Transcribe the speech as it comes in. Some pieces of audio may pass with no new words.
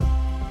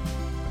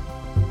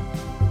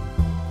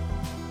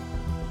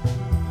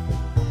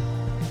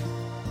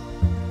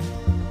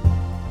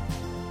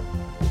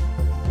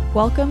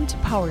Welcome to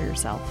Power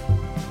Yourself,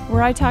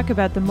 where I talk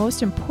about the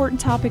most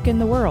important topic in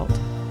the world,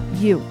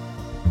 you.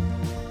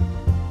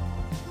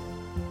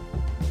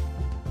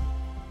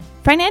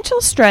 Financial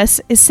stress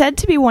is said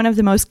to be one of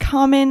the most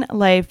common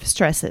life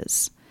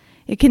stresses.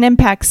 It can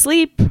impact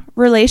sleep,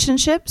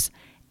 relationships,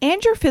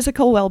 and your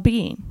physical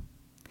well-being.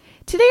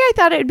 Today, I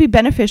thought it would be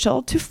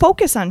beneficial to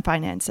focus on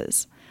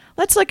finances.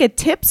 Let's look at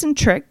tips and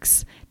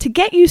tricks to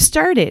get you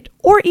started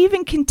or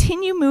even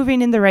continue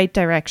moving in the right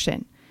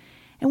direction.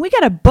 And we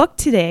got a book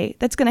today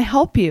that's going to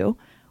help you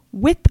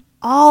with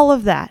all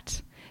of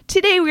that.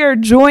 Today, we are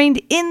joined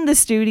in the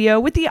studio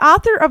with the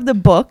author of the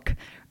book,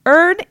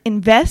 Earn,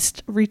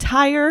 Invest,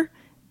 Retire,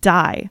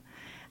 Die.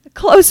 A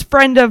close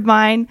friend of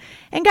mine.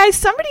 And guys,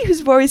 somebody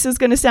whose voice is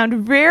going to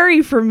sound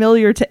very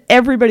familiar to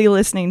everybody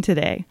listening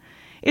today.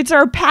 It's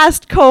our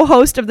past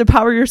co-host of the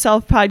Power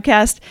Yourself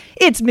podcast.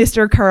 It's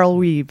Mr. Carl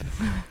Wiebe.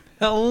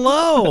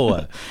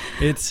 Hello.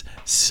 It's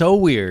so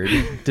weird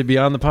to be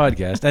on the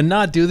podcast and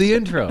not do the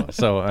intro.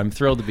 So I'm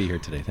thrilled to be here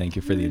today. Thank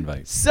you for the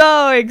invite.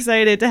 So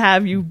excited to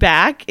have you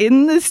back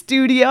in the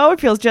studio. It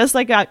feels just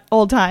like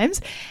old times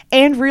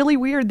and really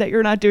weird that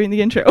you're not doing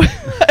the intro.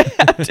 I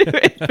have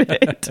to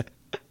admit.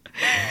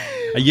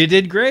 You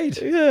did great.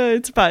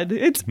 It's fun.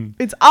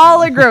 It's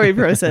all a growing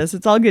process.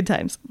 It's all good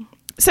times.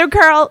 So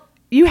Carl,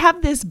 you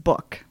have this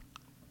book,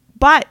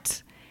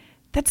 but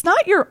that's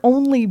not your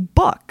only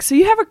book. So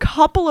you have a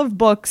couple of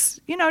books,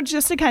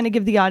 just to kind of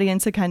give the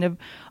audience a kind of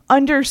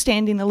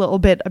understanding a little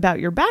bit about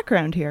your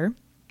background here.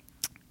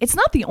 It's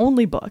not the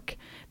only book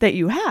that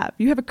you have.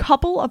 You have a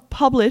couple of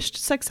published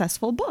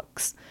successful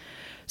books.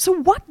 So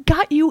what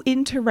got you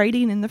into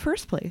writing in the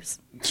first place?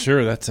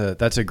 Sure, that's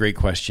a great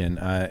question.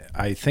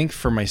 I think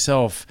for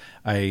myself,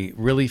 I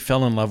really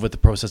fell in love with the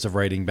process of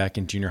writing back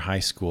in junior high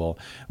school.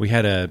 We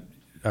had a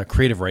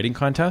creative writing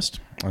contest,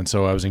 and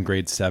so I was in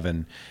grade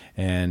 7,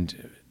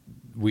 and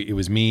it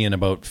was me and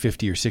about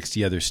 50 or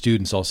 60 other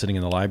students all sitting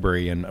in the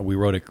library, and we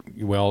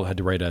all had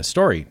to write a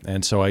story.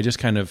 And so I just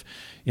kind of,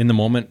 in the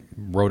moment,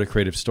 wrote a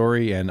creative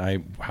story, and I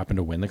happened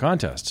to win the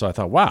contest. So I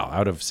thought, wow,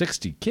 out of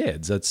 60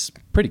 kids, that's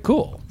pretty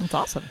cool. That's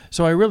awesome.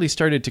 So I really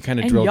started to kind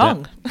of drill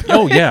young. down.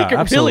 Oh yeah,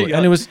 absolutely.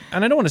 Really young.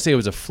 And I don't want to say it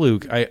was a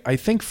fluke. I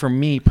think for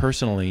me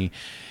personally,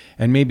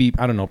 and maybe,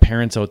 I don't know,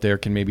 parents out there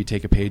can maybe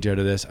take a page out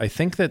of this. I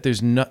think that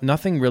there's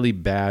nothing really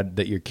bad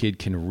that your kid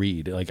can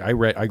read. Like I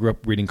grew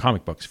up reading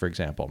comic books, for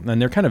example,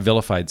 and they're kind of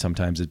vilified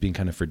sometimes as being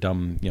kind of for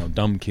dumb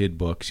kid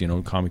books,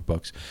 comic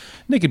books.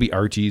 And they could be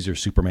Archie's or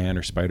Superman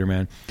or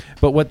Spider-Man.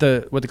 But what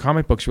the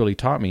comic books really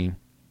taught me,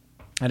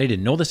 and I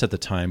didn't know this at the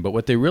time, but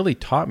what they really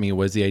taught me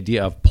was the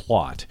idea of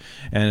plot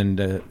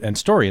and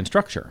story and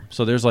structure.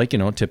 So there's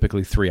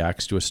typically 3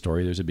 acts to a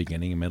story. There's a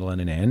beginning, a middle,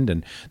 and an end,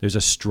 and there's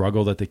a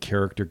struggle that the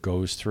character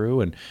goes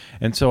through.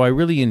 And so I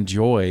really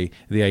enjoy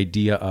the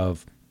idea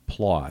of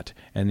plot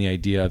and the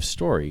idea of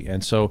story.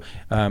 And so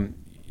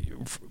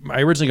I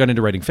originally got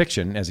into writing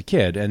fiction as a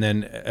kid, and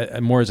then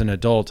more as an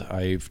adult,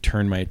 I've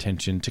turned my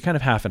attention to kind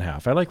of half and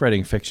half. I like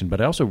writing fiction, but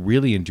I also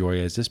really enjoy,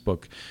 as this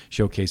book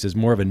showcases,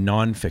 more of a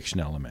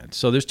nonfiction element.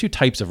 So there's 2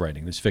 types of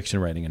writing. There's fiction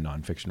writing and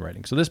nonfiction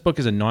writing. So this book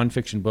is a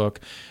nonfiction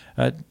book.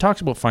 Talks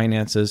about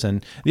finances,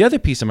 and the other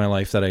piece of my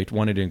life that I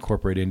wanted to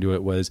incorporate into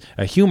it was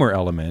a humor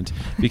element,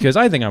 because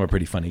I think I'm a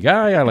pretty funny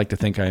guy. I like to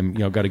think I'm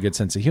got a good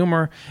sense of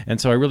humor,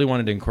 and so I really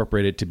wanted to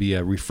incorporate it to be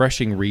a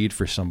refreshing read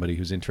for somebody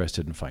who's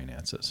interested in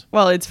finances.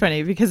 Well, it's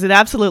funny because it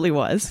absolutely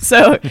was.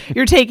 So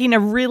you're taking a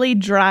really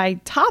dry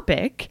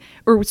topic,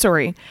 or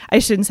sorry, I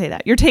shouldn't say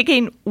that. You're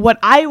taking what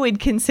I would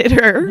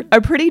consider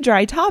a pretty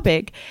dry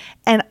topic,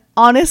 and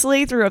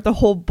honestly, throughout the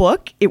whole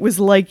book, it was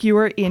like you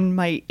were in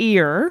my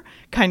ear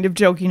kind of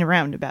joking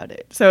around about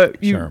it. So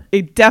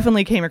It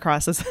definitely came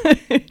across as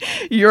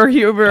your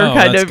humor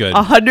kind of good.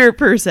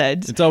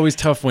 100%. It's always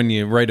tough when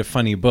you write a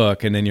funny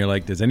book and then you're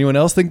like, does anyone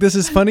else think this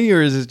is funny,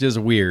 or is it just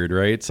weird,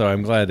 right? So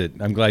I'm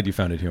glad you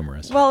found it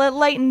humorous. Well, it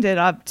lightened it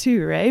up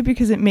too, right?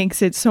 Because it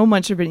makes it so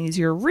much of an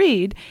easier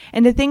read.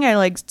 And the thing I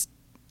like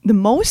the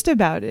most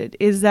about it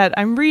is that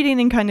I'm reading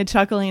and kind of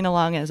chuckling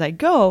along as I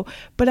go,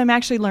 but I'm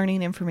actually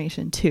learning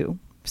information too.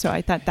 So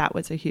I thought that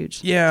was a huge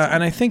thing.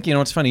 And I think,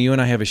 it's funny, you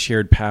and I have a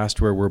shared past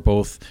where we're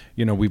both,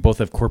 we both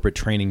have corporate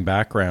training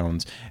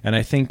backgrounds. And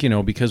I think,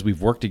 because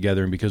we've worked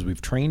together and because we've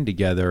trained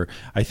together,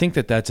 I think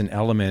that that's an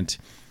element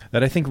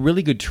that I think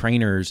really good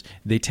trainers,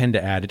 they tend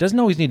to add. It doesn't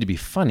always need to be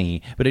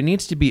funny, but it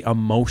needs to be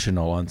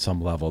emotional on some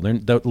level.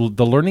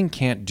 The learning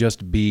can't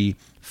just be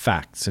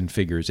facts and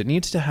figures. It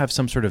needs to have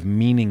some sort of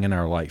meaning in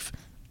our life.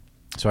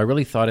 So I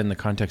really thought in the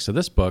context of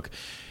this book,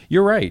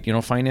 you're right.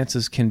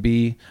 Finances can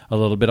be a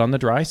little bit on the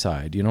dry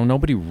side.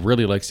 Nobody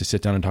really likes to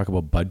sit down and talk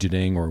about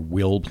budgeting or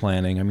will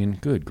planning. I mean,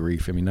 good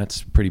grief. I mean,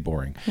 that's pretty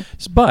boring.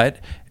 But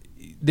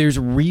there's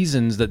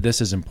reasons that this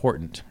is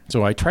important.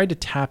 So I tried to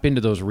tap into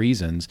those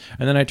reasons,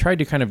 and then I tried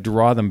to kind of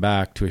draw them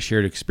back to a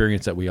shared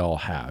experience that we all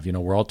have.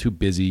 We're all too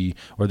busy,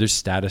 or there's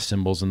status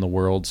symbols in the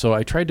world. So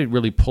I tried to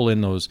really pull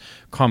in those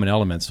common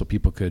elements so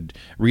people could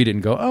read it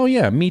and go, oh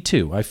yeah, me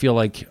too. I feel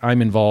like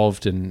I'm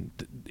involved in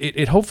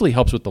it hopefully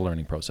helps with the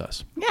learning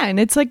process. Yeah, and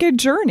it's like a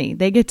journey.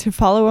 They get to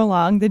follow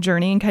along the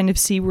journey and kind of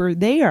see where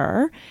they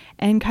are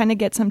and kind of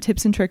get some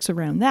tips and tricks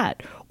around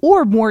that,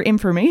 or more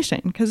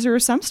information, because there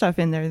was some stuff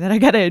in there that I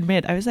got to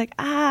admit, I was like,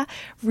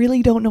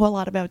 really don't know a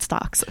lot about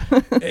stocks.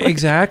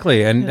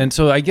 Exactly. And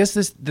so I guess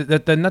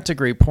that's a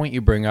great point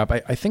you bring up.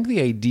 I think the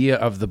idea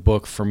of the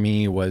book for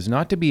me was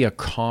not to be a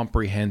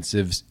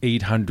comprehensive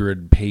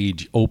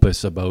 800-page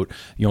opus about,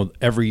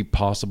 every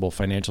possible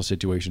financial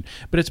situation,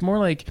 but it's more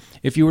like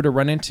if you were to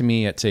run into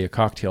me at, say, a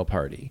cocktail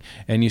party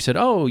and you said,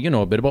 oh,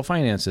 a bit about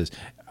finances,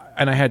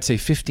 and I had, say,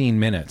 15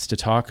 minutes to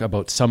talk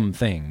about some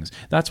things.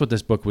 That's what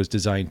this book was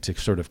designed to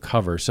sort of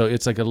cover. So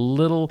it's like a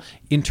little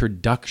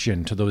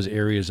introduction to those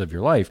areas of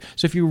your life.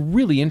 So if you're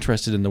really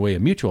interested in the way a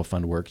mutual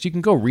fund works, you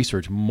can go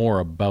research more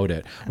about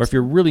it. Or if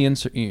you're really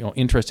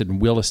interested in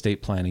real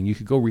estate planning, you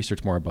could go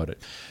research more about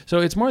it. So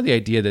it's more the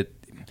idea that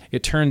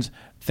it turns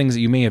things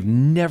that you may have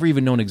never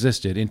even known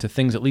existed into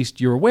things at least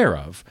you're aware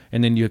of,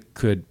 and then you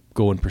could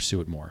go and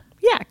pursue it more.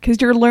 Yeah,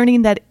 because you're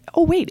learning that,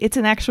 oh, wait, it's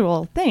an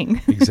actual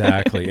thing.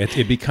 Exactly.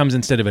 It becomes,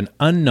 instead of an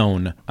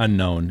unknown,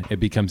 it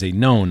becomes a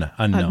known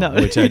unknown.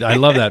 Which I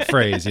love that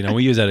phrase.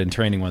 We use that in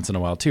training once in a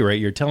while too, right?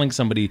 You're telling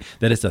somebody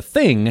that it's a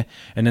thing,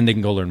 and then they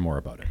can go learn more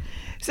about it.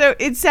 So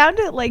it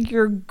sounded like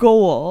your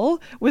goal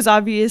was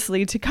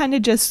obviously to kind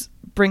of just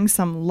bring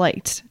some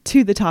light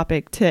to the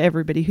topic to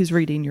everybody who's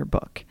reading your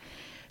book.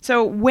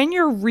 So when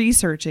you're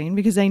researching,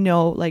 because I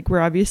know, like,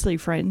 we're obviously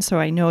friends, so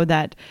I know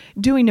that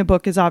doing a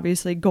book is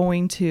obviously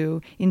going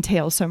to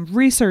entail some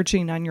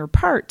researching on your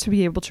part to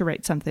be able to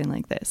write something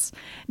like this.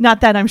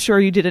 Not that I'm sure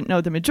you didn't know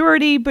the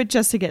majority, but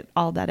just to get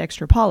all that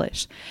extra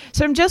polish.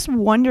 So I'm just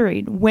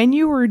wondering, when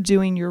you were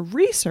doing your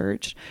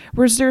research,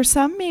 was there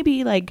some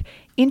maybe like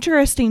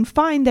interesting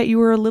find that you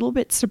were a little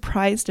bit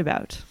surprised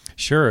about?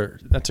 Sure.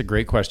 That's a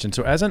great question.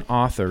 So as an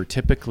author,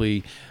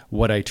 typically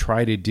what I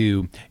try to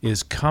do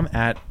is come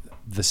at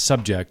the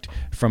subject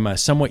from a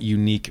somewhat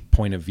unique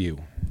point of view.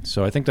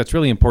 So I think that's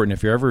really important.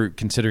 If you're ever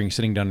considering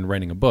sitting down and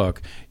writing a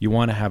book, you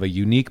want to have a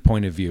unique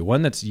point of view,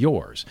 one that's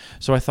yours.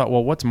 So I thought,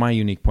 well, what's my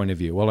unique point of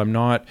view? Well, I'm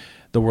not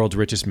the world's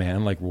richest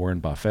man like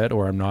Warren Buffett,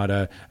 or I'm not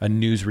a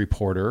news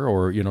reporter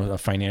or, a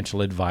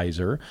financial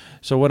advisor.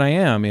 So what I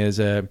am is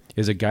a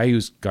guy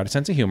who's got a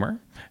sense of humor,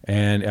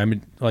 and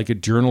I'm like a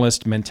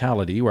journalist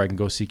mentality where I can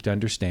go seek to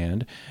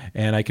understand,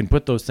 and I can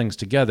put those things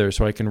together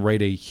so I can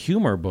write a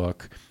humor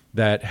book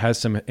that has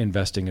some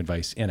investing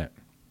advice in it.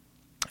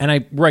 And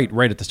I write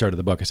right at the start of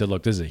the book, I said,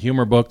 look, this is a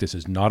humor book. This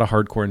is not a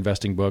hardcore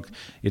investing book.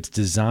 It's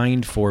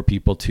designed for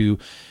people to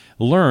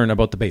learn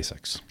about the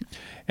basics.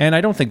 And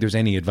I don't think there's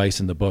any advice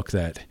in the book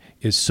that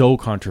is so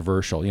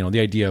controversial.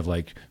 The idea of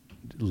like,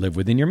 live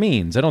within your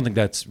means. I don't think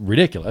that's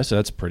ridiculous.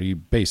 That's pretty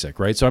basic,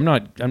 right? So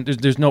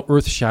there's no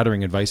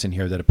earth-shattering advice in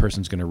here that a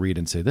person's going to read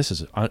and say, this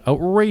is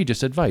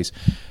outrageous advice.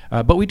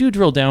 But we do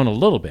drill down a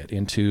little bit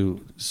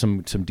into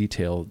some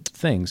detailed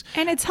things.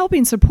 And it's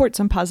helping support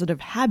some positive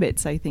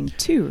habits, I think,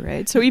 too,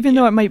 right? So even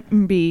though it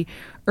might be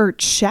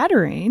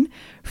earth-shattering,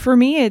 for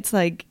me, it's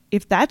like,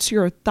 if that's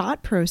your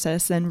thought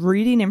process, then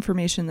reading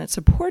information that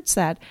supports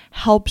that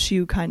helps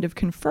you kind of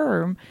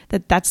confirm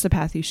that that's the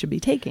path you should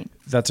be taking.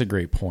 That's a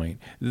great point.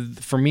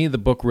 For me, the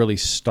book really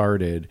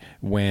started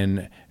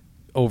when,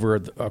 over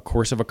a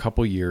course of a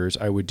couple years,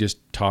 I would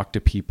just talk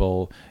to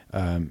people.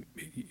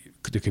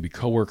 There could be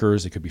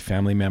coworkers, it could be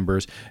family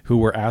members who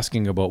were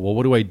asking about, well,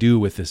 what do I do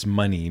with this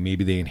money?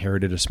 Maybe they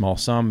inherited a small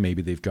sum.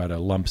 Maybe they've got a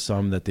lump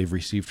sum that they've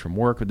received from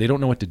work, but they don't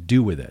know what to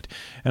do with it.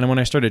 And when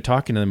I started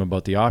talking to them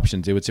about the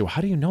options, they would say, well,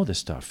 how do you know this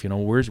stuff?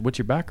 What's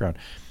your background?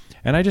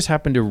 And I just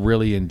happened to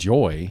really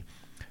enjoy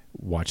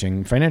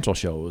watching financial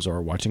shows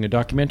or watching a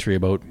documentary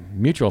about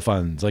mutual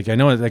funds. Like, I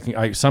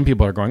know some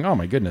people are going, oh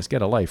my goodness,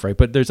 get a life, right?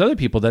 But there's other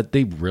people that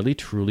they really,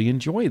 truly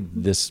enjoy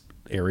this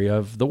area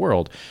of the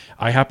world.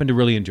 I happen to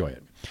really enjoy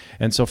it.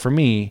 And so for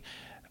me,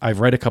 I've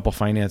read a couple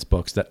finance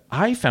books that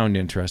I found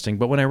interesting,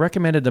 but when I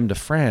recommended them to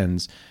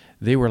friends,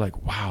 they were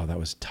like, wow, that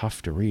was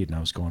tough to read. And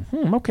I was going,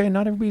 okay,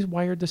 not everybody's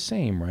wired the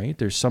same, right?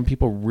 There's some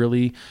people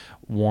really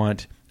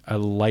want a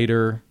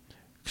lighter,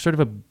 sort of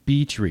a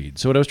beach read.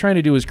 So what I was trying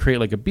to do is create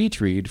like a beach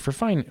read for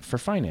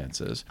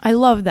finances. I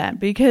love that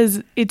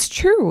because it's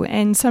true.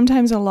 And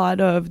sometimes a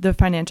lot of the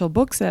financial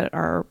books that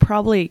are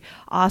probably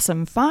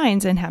awesome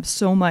finds and have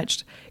so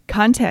much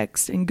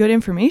context and good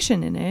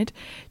information in it,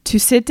 to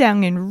sit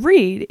down and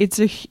read, it's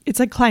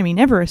like climbing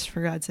Everest,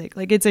 for God's sake.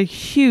 Like, it's a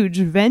huge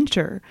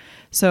venture.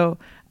 So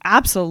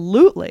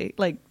absolutely,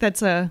 like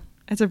that's a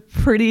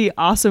pretty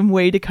awesome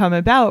way to come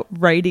about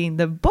writing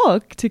the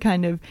book, to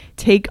kind of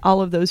take all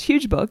of those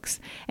huge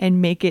books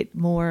and make it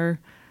more,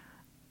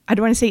 I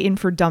don't want to say in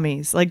for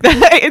dummies. Like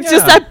that, it's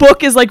just that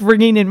book is like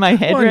ringing in my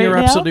head right you're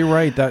now. Absolutely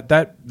right.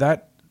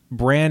 That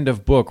brand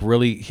of book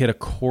really hit a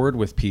chord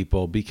with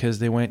people because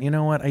they went, you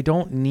know what, I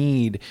don't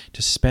need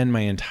to spend my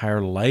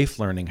entire life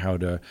learning how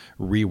to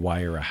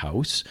rewire a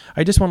house.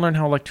 I just want to learn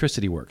how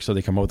electricity works. So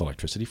they come up with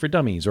Electricity for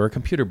Dummies or a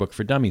computer book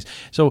for dummies.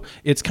 So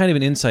it's kind of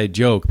an inside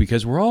joke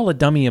because we're all a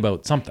dummy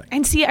about something.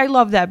 And see, I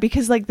love that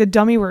because like the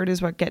dummy word is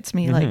what gets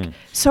me like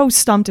so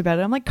stumped about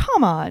it. I'm like,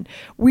 come on,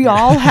 we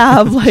all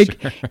have like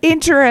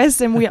interests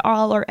and we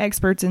all are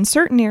experts in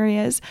certain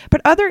areas, but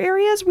other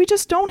areas we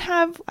just don't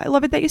have. I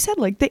love it that you said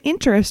like the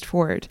interest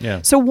for it.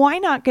 Yeah. So why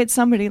not get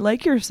somebody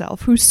like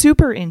yourself who's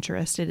super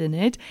interested in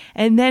it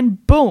and then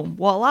boom,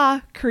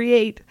 voila,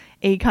 create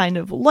a kind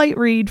of light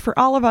read for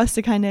all of us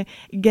to kind of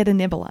get a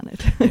nibble on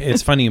it.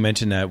 It's funny you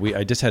mentioned that.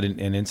 I just had an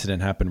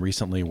incident happen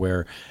recently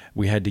where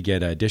we had to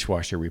get a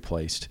dishwasher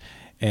replaced,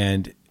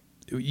 and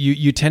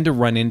you tend to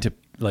run into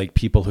like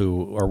people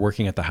who are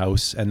working at the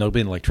house and they'll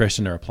be an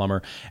electrician or a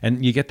plumber,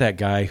 and you get that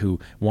guy who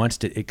wants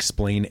to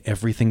explain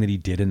everything that he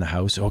did in the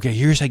house. Okay,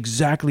 here's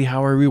exactly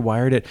how I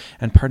rewired it.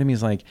 And part of me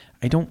is like,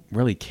 I don't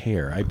really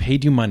care. I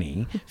paid you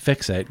money,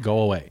 fix it, go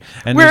away.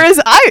 And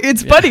whereas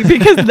it's funny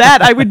because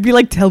that I would be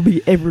like, tell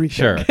me everything.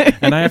 Sure.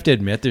 And I have to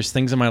admit, there's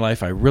things in my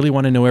life I really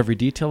want to know every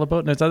detail about.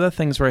 And there's other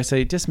things where I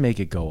say, just make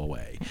it go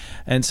away.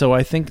 And so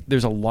I think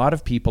there's a lot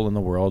of people in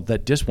the world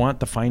that just want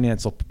the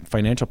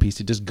financial piece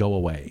to just go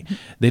away.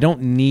 They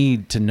don't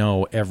need to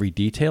know every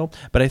detail,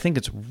 but I think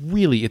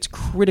it's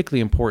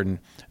critically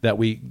important that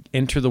we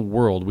enter the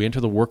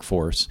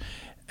workforce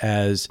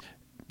as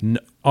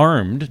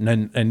armed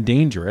and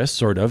dangerous,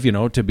 sort of,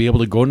 to be able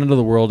to go into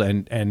the world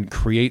and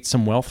create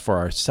some wealth for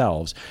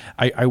ourselves.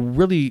 I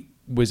really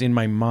was in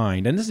my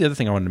mind, and this is the other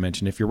thing I wanted to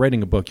mention, if you're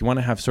writing a book, you want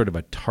to have sort of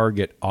a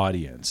target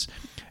audience.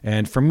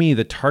 And for me,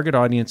 the target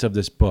audience of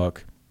this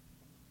book,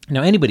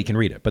 now anybody can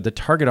read it, but the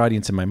target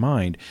audience in my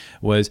mind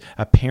was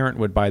a parent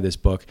would buy this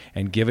book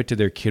and give it to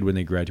their kid when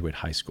they graduate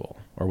high school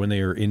or when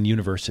they are in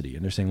university.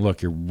 And they're saying,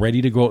 look, you're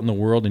ready to go out in the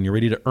world and you're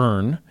ready to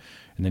earn,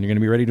 and then you're going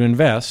to be ready to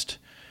invest.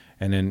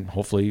 And then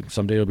hopefully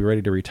someday you'll be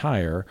ready to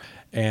retire.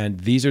 And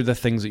these are the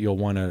things that you'll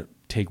want to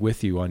take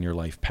with you on your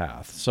life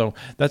path. So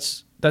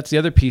that's the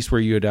other piece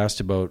where you had asked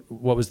about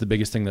what was the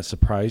biggest thing that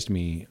surprised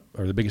me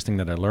or the biggest thing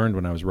that I learned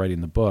when I was writing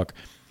the book.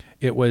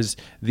 It was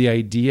the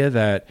idea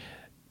that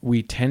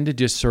we tend to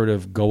just sort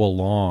of go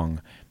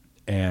along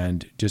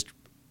and just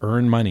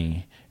earn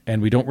money,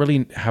 and we don't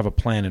really have a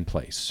plan in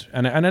place.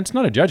 And it's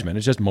not a judgment.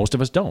 It's just most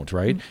of us don't,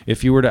 right? Mm-hmm.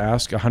 If you were to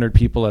ask 100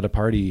 people at a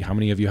party, how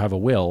many of you have a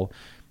will,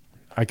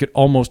 I could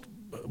almost,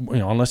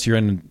 unless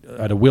you're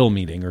at a will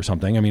meeting or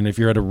something. I mean, if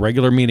you're at a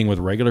regular meeting with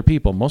regular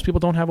people, most people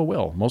don't have a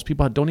will. Most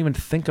people don't even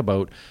think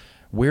about,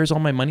 where's all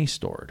my money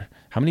stored?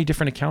 How many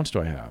different accounts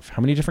do I have?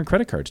 How many different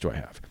credit cards do I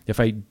have? If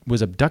I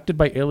was abducted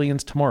by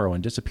aliens tomorrow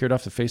and disappeared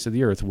off the face of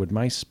the earth, would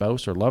my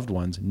spouse or loved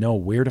ones know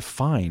where to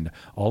find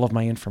all of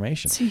my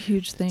information? It's a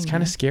huge thing. It's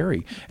kind of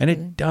scary. And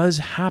it does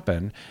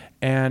happen.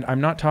 And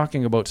I'm not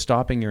talking about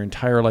stopping your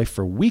entire life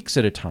for weeks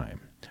at a time.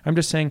 I'm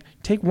just saying,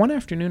 take one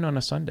afternoon on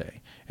a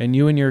Sunday and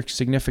you and your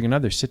significant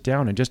other sit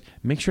down and just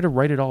make sure to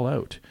write it all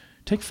out.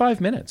 Take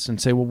 5 minutes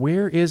and say, well,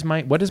 what is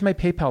my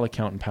PayPal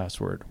account and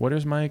password? What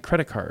is my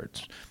credit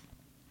cards?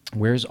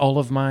 Where's all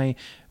of my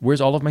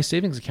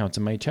savings accounts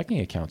and my checking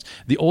accounts?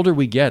 The older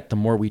we get, the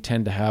more we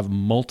tend to have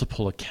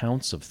multiple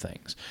accounts of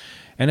things.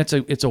 And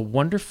it's a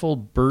wonderful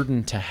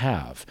burden to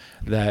have,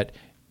 that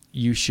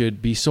you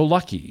should be so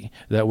lucky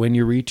that when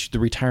you reach the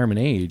retirement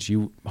age,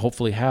 you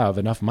hopefully have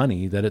enough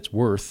money that it's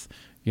worth,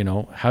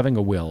 having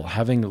a will,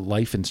 having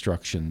life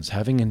instructions,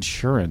 having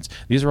insurance.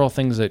 These are all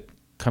things that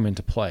come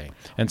into play.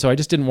 And so I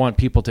just didn't want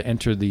people to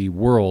enter the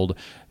world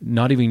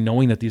not even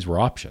knowing that these were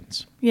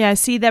options. Yeah,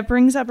 see, that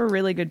brings up a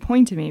really good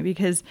point to me,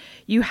 because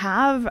you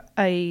have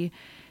a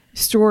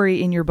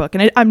story in your book,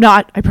 and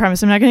I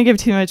promise I'm not going to give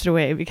too much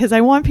away, because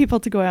I want people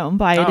to go out and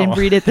buy it and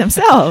read it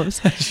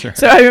themselves. Sure.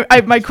 So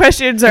my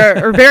questions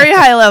are very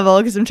high level,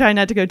 because I'm trying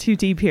not to go too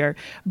deep here.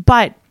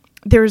 But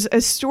there's a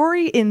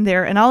story in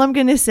there, and all I'm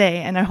going to say,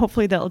 and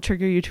hopefully that'll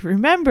trigger you to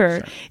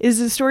remember, is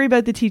the story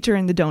about the teacher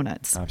and the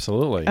donuts.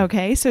 Absolutely.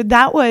 Okay, so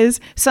that was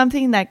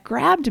something that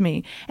grabbed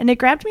me, and it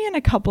grabbed me on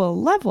a couple of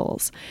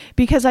levels,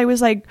 because I was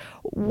like,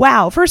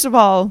 wow, first of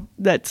all,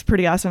 that's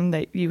pretty awesome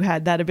that you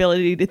had that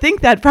ability to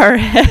think that far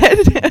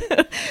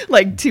ahead,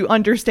 like to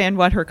understand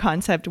what her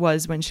concept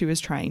was when she was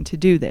trying to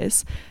do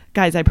this.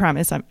 Guys, I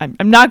promise I'm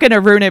not going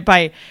to ruin it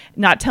by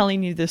not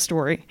telling you the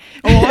story.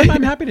 Oh,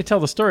 I'm happy to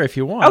tell the story if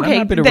you want. Okay,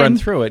 I'm happy to run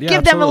through it. Yeah,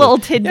 give them a little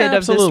tidbit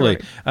of the story.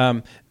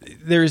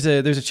 There's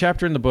a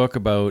chapter in the book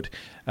about,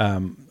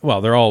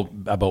 they're all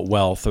about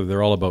wealth, or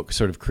they're all about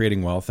sort of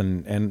creating wealth.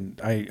 And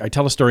I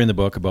tell a story in the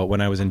book about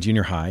when I was in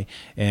junior high,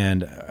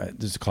 and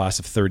there's a class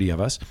of 30 of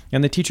us,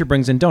 and the teacher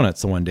brings in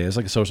donuts the one day. It's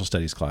like a social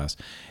studies class.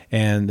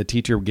 And the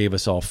teacher gave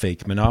us all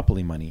fake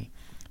Monopoly money.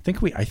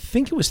 I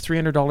think it was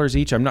 $300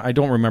 each. I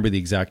don't remember the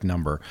exact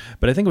number,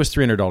 but I think it was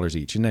 $300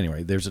 each. And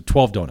anyway, there's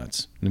 12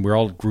 donuts, and we're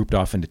all grouped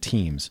off into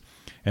teams.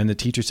 And the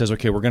teacher says,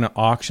 okay, we're going to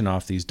auction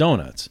off these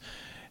donuts.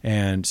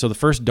 And so the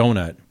first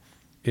donut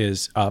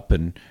is up,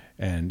 and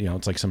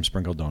it's like some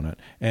sprinkled donut.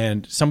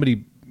 And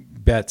somebody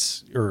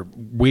bets or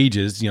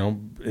wages,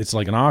 it's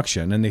like an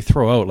auction, and they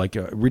throw out like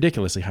a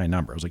ridiculously high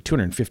number. It was like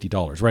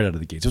 $250 right out of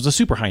the gates. It was a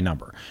super high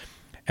number.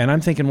 And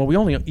I'm thinking, well, we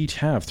only each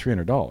have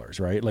 $300,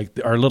 right? Like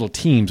our little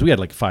teams, we had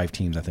like 5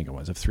 teams, I think it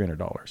was, of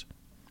 $300.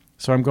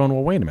 So I'm going,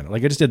 well, wait a minute.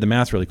 Like I just did the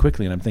math really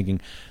quickly, and I'm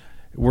thinking,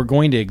 we're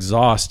going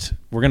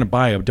to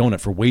buy a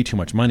donut for way too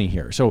much money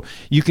here. So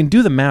you can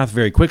do the math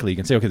very quickly. You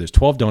can say, okay, there's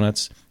 12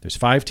 donuts, there's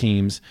 5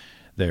 teams,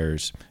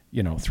 there's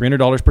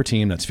 $300 per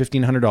team. That's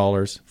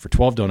 $1,500 for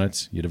 12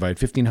 donuts. You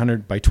divide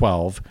 1,500 by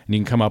 12, and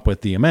you can come up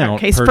with the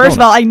amount. Okay, per first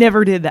donut. of all, I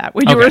never did that.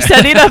 When you were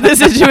setting up the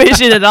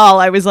situation at all,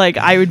 I was like,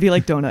 I would be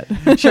like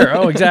donut. Sure.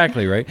 Oh,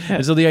 exactly. Right. Yeah.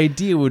 And so the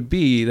idea would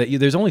be that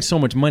there's only so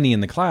much money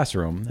in the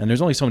classroom, and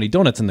there's only so many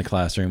donuts in the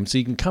classroom. So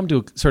you can come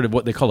to sort of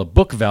what they call a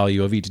book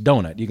value of each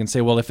donut. You can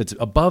say, well, if it's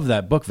above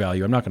that book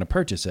value, I'm not going to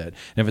purchase it.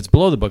 And if it's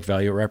below the book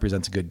value, it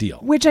represents a good deal.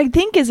 Which I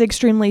think is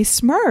extremely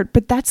smart.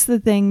 But that's the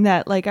thing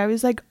that I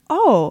was like,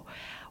 oh,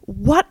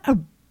 what a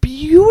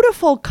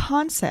beautiful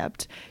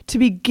concept to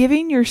be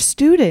giving your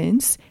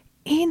students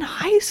in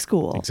high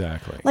school.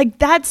 Exactly.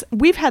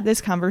 We've had this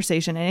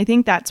conversation, and I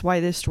think that's why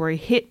this story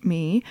hit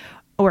me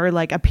or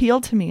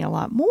appealed to me a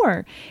lot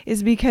more,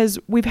 is because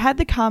we've had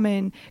the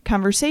common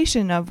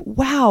conversation of,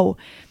 wow,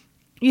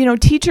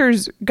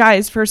 teachers,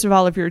 guys, first of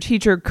all, if you're a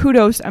teacher,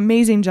 kudos,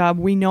 amazing job.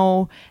 We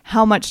know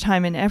how much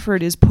time and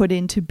effort is put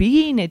into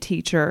being a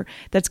teacher.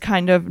 That's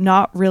kind of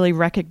not really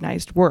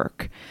recognized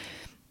work.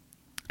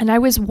 And I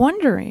was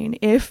wondering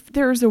if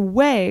there's a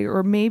way,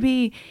 or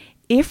maybe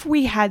if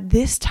we had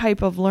this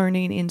type of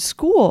learning in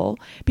school,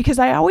 because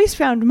I always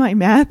found my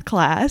math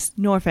class,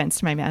 no offense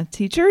to my math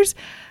teachers,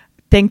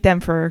 thank them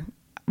for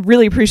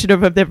really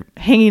appreciative of them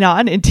hanging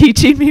on and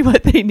teaching me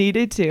what they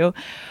needed to,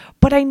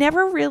 but I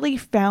never really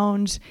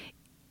found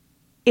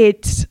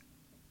it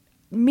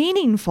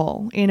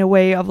meaningful in a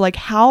way of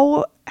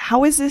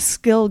how is this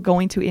skill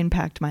going to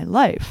impact my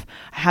life?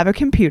 I have a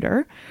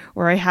computer,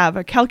 or I have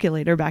a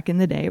calculator. Back in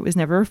the day, it was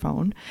never a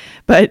phone,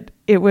 but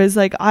it was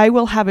like, I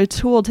will have a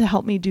tool to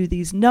help me do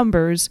these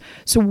numbers.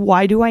 So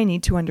why do I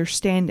need to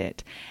understand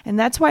it? And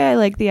that's why I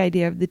like the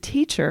idea of the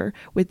teacher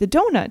with the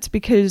donuts,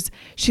 because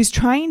she's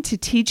trying to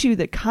teach you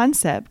the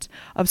concept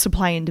of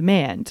supply and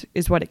demand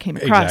is what it came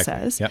across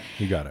as. Yep,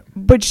 you got it.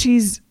 But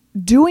she's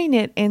doing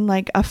it in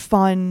a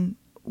fun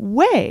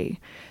way.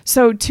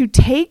 So to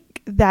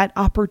take that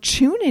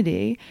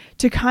opportunity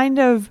to kind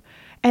of,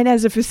 and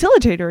as a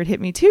facilitator, it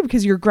hit me too,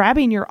 because you're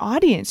grabbing your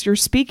audience, you're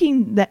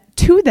speaking that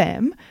to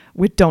them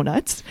with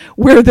donuts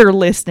where they're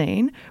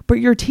listening, but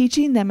you're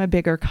teaching them a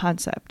bigger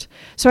concept.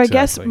 So I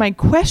guess my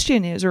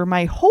question is, or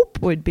my hope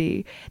would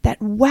be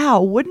that,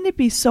 wow, wouldn't it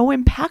be so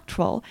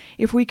impactful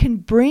if we can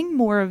bring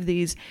more of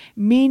these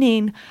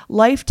meaning,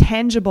 life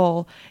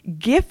tangible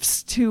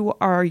gifts to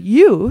our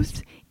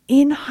youth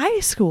in high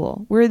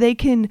school, where they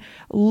can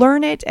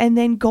learn it and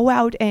then go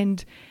out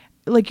and,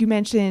 like you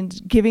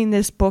mentioned, giving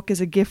this book as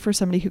a gift for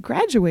somebody who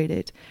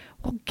graduated,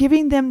 well,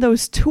 giving them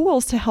those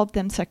tools to help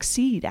them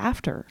succeed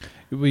after.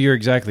 Well, you're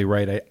exactly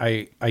right.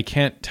 I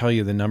can't tell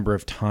you the number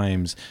of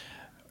times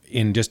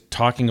in just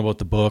talking about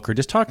the book or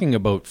just talking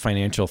about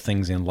financial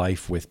things in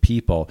life with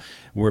people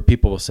where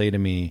people will say to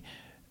me,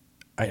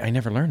 I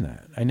never learned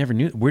that. I never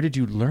knew. Where did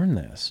you learn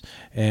this?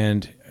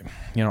 And,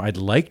 I'd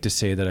like to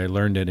say that I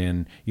learned it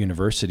in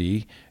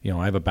university.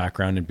 I have a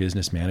background in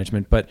business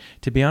management, but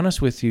to be honest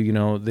with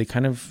you,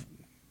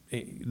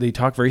 they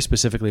talk very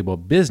specifically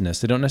about business.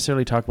 They don't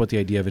necessarily talk about the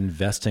idea of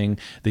investing.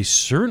 They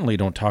certainly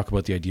don't talk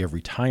about the idea of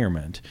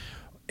retirement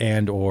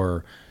and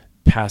or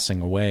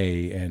passing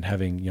away and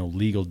having,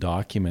 legal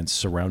documents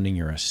surrounding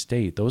your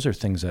estate. Those are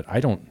things that I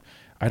don't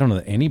know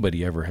that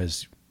anybody ever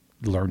has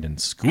learned in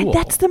school. And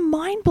that's the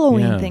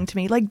mind-blowing thing to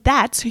me.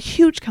 That's a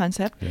huge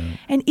concept. Yeah.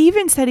 And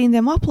even setting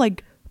them up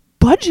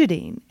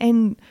budgeting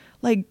and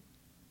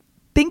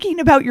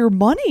thinking about your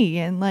money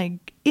and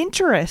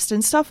interest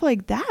and stuff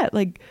like that.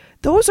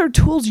 Those are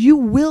tools you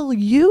will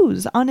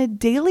use on a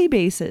daily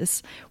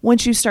basis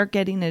once you start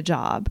getting a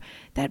job.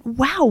 That,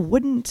 wow,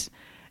 wouldn't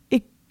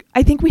it?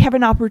 I think we have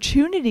an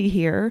opportunity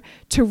here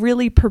to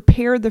really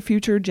prepare the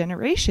future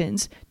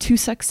generations to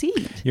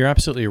succeed. You're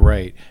absolutely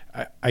right.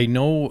 I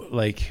know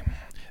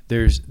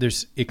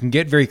there's it can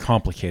get very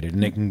complicated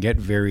and it can get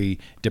very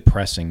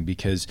depressing,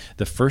 because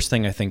the first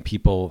thing I think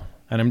people,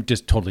 and I'm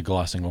just totally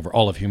glossing over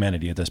all of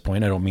humanity at this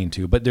point, I don't mean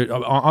to, but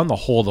on the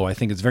whole, though, I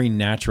think it's very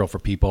natural for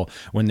people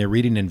when they're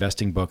reading an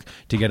investing book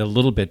to get a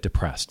little bit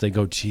depressed. They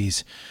go,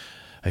 geez,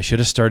 I should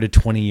have started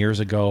 20 years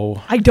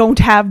ago. I don't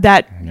have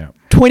that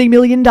 $20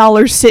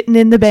 million sitting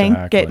in the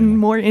bank getting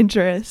more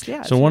interest.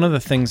 Yeah. So one of the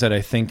things that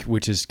I think,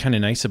 which is kind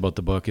of nice about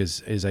the book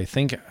is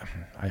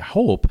I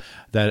hope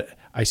that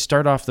I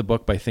start off the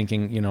book by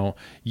thinking,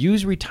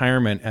 use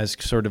retirement as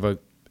sort of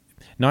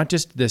not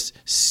just this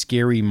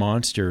scary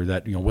monster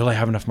that, will I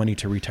have enough money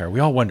to retire? We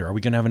all wonder, are we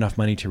going to have enough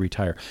money to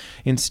retire?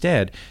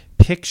 Instead,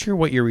 picture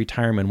what your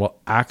retirement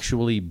will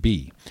actually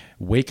be.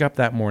 Wake up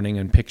that morning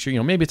and picture,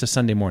 maybe it's a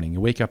Sunday morning.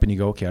 You wake up and you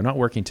go, okay, I'm not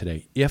working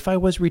today. If I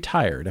was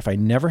retired, if I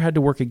never had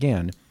to work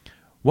again,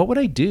 what would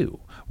I do?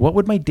 What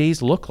would my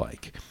days look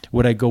like?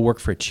 Would I go work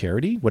for a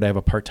charity? Would I have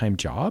a part-time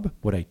job?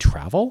 Would I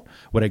travel?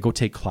 Would I go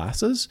take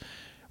classes?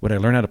 Would I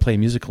learn how to play a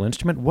musical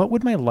instrument? What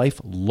would my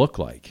life look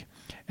like?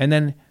 And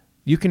then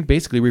you can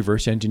basically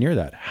reverse engineer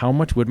that. How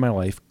much would my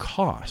life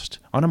cost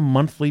on a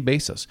monthly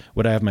basis?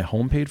 Would I have my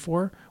home paid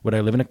for? Would I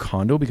live in a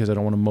condo because I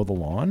don't want to mow the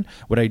lawn?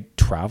 Would I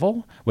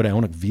travel? Would I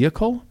own a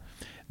vehicle?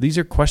 These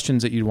are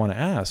questions that you'd want to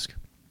ask.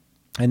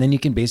 And then you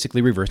can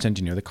basically reverse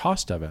engineer the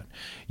cost of it.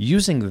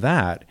 Using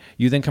that,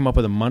 you then come up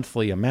with a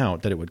monthly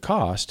amount that it would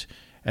cost,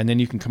 and then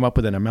you can come up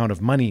with an amount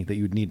of money that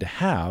you would need to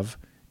have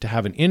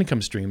an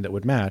income stream that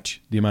would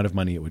match the amount of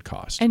money it would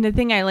cost. And the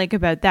thing I like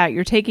about that,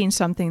 you're taking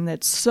something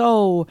that's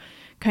so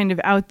kind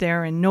of out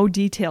there and no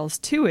details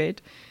to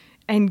it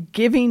and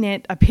giving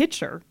it a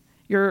picture.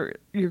 You're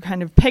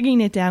kind of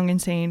pegging it down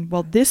and saying,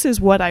 well, this is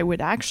what I would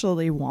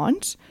actually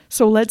want.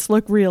 So let's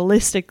look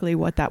realistically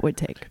what that would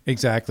take.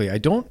 Exactly. I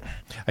don't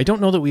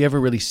know that we ever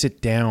really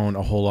sit down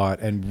a whole lot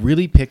and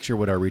really picture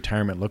what our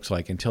retirement looks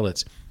like until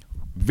it's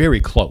very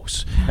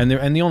close. And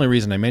the only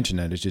reason I mention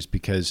that is just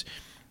because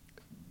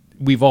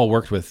we've all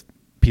worked with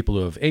people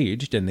who have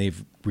aged and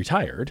they've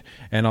retired,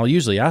 and I'll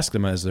usually ask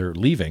them as they're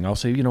leaving, I'll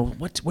say,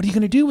 what are you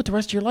going to do with the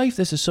rest of your life?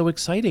 This is so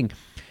exciting.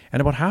 And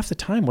about half the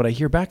time, what I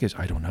hear back is,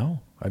 I don't know.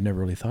 I've never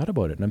really thought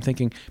about it. And I'm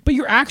thinking, but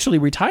you're actually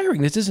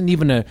retiring. This isn't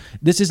even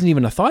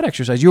a thought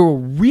exercise. You're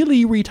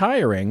really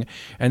retiring.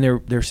 And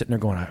they're sitting there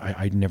going,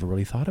 I never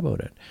really thought about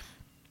it.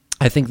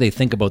 I think they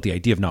think about the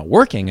idea of not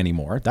working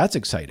anymore. That's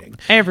exciting.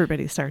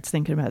 Everybody starts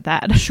thinking about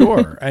that.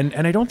 Sure.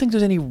 And I don't think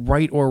there's any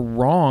right or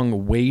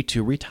wrong way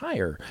to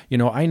retire.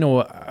 I know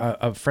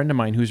a friend of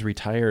mine who's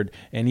retired,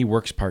 and he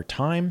works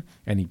part-time,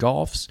 and he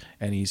golfs,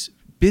 and he's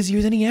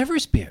busier than he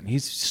ever's been.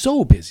 He's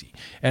so busy.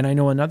 And I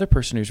know another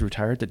person who's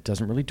retired that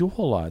doesn't really do a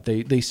whole lot.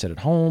 They sit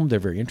at home. They're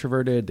very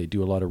introverted. They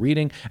do a lot of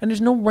reading. And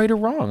there's no right or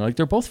wrong. Like,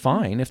 they're both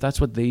fine if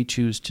that's what they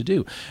choose to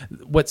do.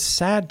 What's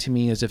sad to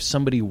me is if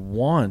somebody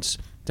wants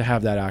to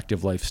have that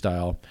active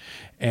lifestyle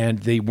and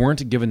they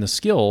weren't given the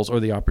skills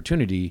or the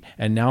opportunity,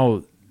 and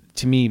now,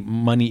 to me,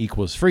 money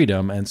equals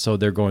freedom. And so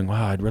they're going,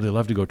 wow, I'd really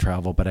love to go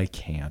travel, but I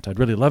can't. I'd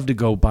really love to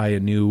go buy a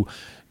new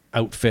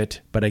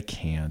outfit, but I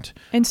can't.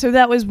 And so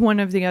that was one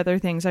of the other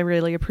things I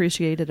really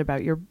appreciated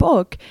about your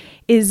book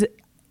is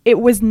it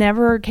was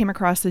never came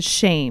across as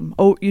shame.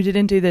 Oh, you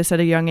didn't do this at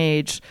a young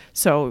age,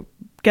 so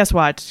guess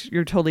what?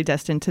 You're totally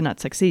destined to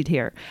not succeed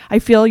here. I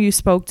feel you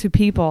spoke to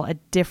people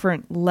at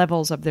different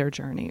levels of their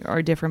journey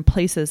or different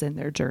places in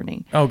their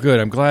journey. Oh, good.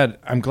 I'm glad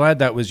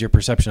that was your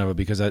perception of it,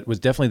 because that was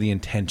definitely the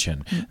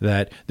intention,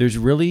 that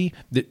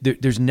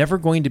there's never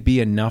going to be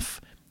enough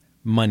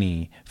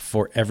money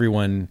for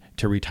everyone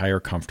to retire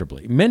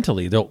comfortably.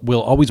 Mentally,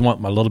 we'll always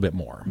want a little bit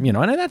more, and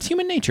that's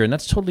human nature, and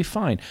that's totally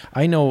fine.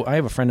 I know I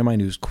have a friend of mine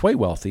who's quite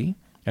wealthy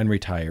and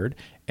retired,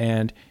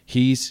 and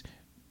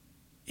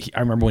I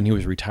remember when he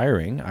was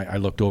retiring, I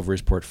looked over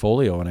his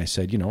portfolio and I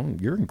said,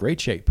 you're in great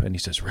shape. And he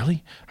says,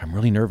 really? I'm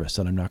really nervous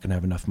that I'm not going to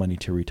have enough money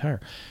to retire.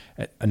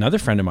 Another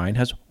friend of mine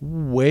has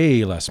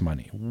way less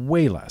money,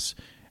 way less.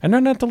 And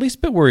they're not the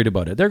least bit worried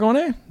about it. They're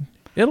going,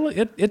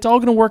 it's all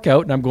going to work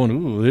out. And I'm going,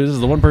 ooh, this is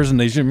the one person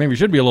they should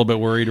be a little bit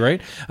worried,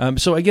 right?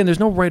 So again, there's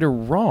no right or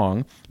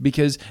wrong,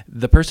 because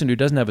the person who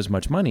doesn't have as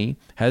much money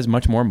has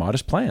much more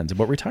modest plans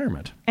about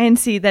retirement. And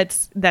see,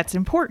 that's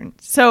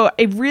important. So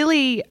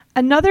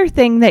another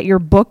thing that your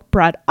book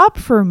brought up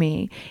for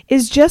me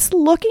is just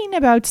looking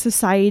about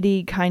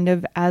society kind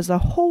of as a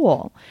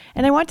whole.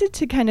 And I wanted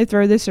to kind of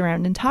throw this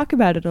around and talk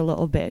about it a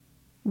little bit.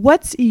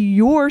 What's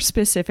your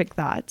specific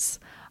thoughts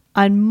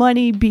on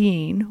money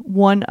being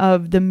one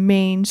of the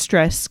main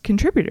stress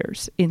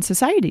contributors in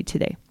society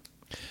today?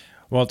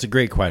 Well, it's a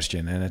great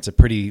question, and it's a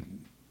pretty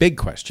big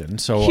question.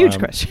 So huge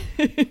question.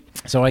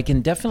 So I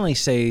can definitely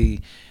say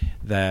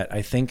that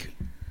I think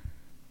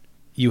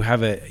you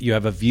have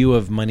a view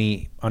of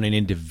money on an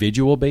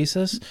individual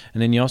basis,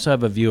 and then you also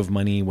have a view of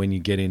money when you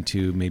get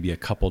into maybe a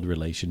coupled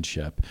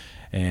relationship.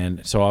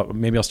 And so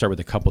maybe I'll start with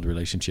the coupled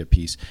relationship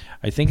piece.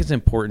 I think it's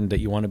important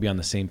that you want to be on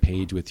the same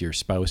page with your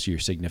spouse or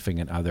your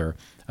significant other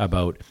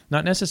about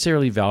not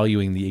necessarily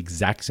valuing the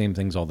exact same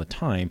things all the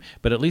time,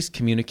 but at least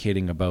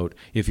communicating about,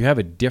 if you have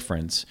a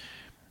difference,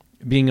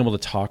 being able to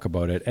talk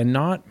about it, and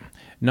not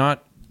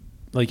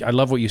like, I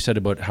love what you said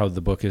about how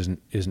the book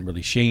isn't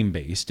really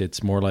shame-based.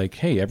 It's more like,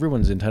 hey,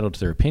 everyone's entitled to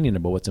their opinion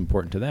about what's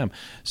important to them.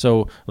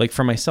 So, like,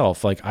 for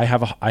myself, like, I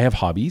have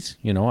hobbies.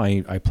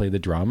 I play the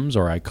drums,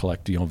 or I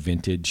collect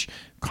vintage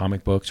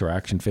comic books or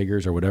action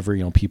figures or whatever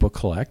people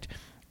collect.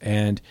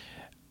 And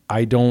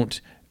I don't,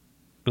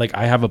 like,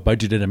 I have a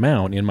budgeted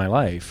amount in my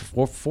life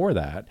for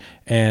that,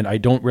 and I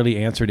don't really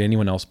answer to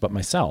anyone else but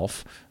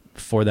myself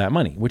for that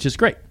money, which is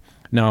great.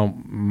 Now,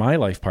 my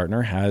life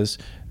partner has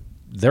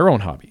their own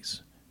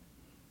hobbies,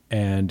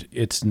 and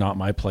it's not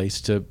my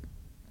place to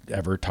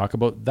ever talk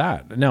about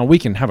that. Now, we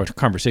can have a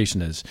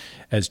conversation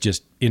as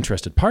just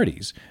interested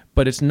parties,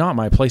 but it's not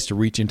my place to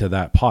reach into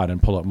that pot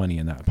and pull out money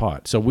in that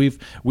pot. So we've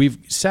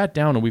sat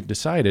down and we've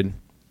decided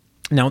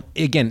Now,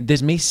 again,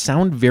 this may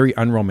sound very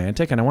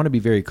unromantic, and I want to be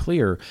very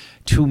clear.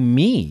 To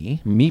me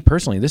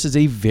personally, this is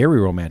a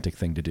very romantic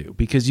thing to do,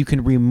 because you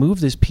can remove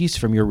this piece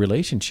from your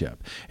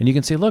relationship and you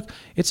can say, look,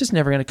 it's just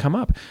never going to come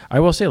up. I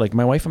will say, like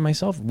my wife and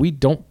myself, we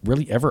don't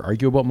really ever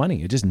argue about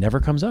money. It just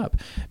never comes up,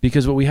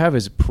 because what we have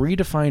is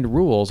predefined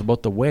rules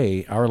about the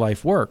way our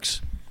life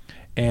works.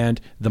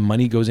 And the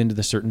money goes into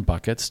the certain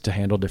buckets to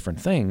handle different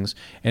things.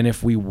 And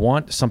if we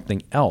want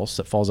something else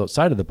that falls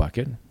outside of the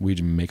bucket, we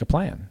make a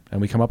plan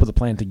and we come up with a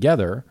plan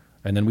together,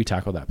 and then we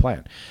tackle that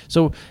plan.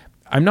 So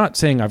I'm not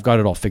saying I've got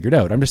it all figured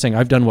out. I'm just saying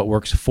I've done what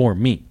works for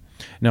me.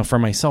 Now, for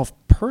myself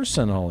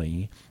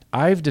personally,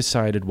 I've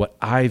decided what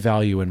I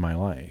value in my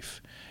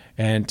life.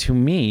 And to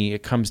me,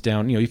 it comes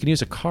down, you can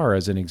use a car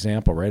as an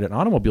example, right? An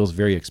automobile is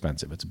very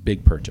expensive. It's a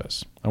big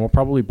purchase. And we'll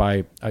probably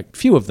buy a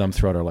few of them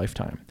throughout our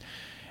lifetime.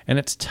 And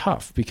it's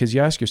tough, because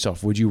you ask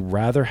yourself, would you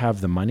rather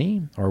have the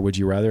money or would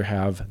you rather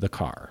have the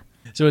car?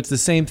 So it's the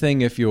same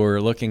thing if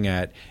you're looking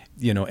at,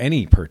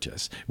 any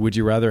purchase. Would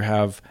you rather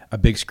have a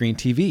big screen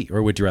TV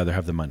or would you rather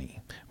have the money?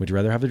 Would you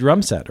rather have the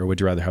drum set or would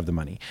you rather have the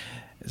money?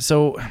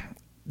 So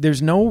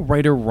there's no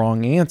right or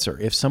wrong answer.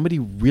 If somebody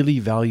really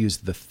values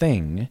the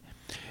thing,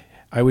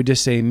 I would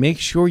just say make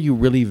sure you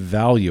really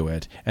value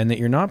it, and that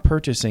you're not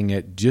purchasing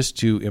it just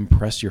to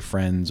impress your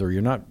friends, or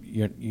you're not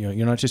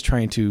just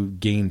trying to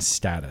gain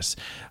status.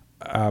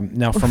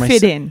 Now, for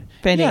fitting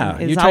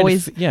is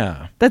always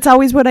that's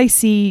always what I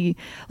see.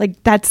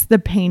 Like, that's the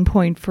pain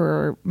point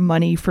for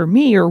money for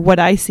me, or what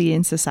I see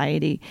in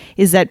society,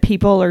 is that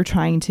people are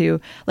trying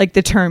to, like,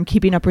 the term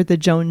keeping up with the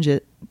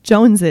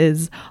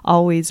Joneses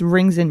always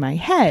rings in my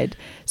head.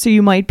 So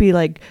you might be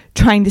like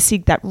trying to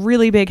seek that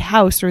really big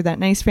house or that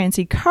nice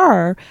fancy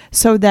car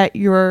so that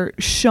you're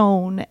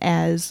shown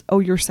as, oh,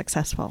 you're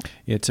successful.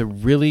 It's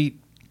really,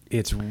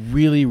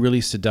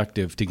 really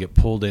seductive to get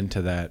pulled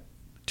into that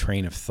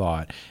train of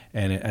thought.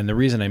 And the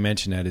reason I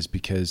mention that is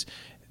because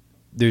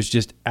there's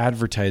just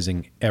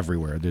advertising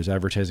everywhere. There's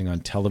advertising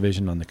on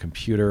television, on the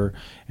computer.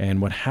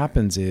 And what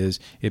happens is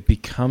it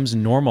becomes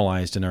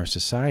normalized in our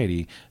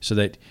society so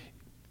that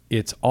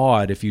it's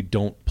odd if you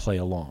don't play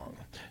along.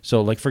 So,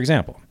 like, for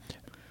example,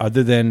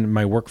 other than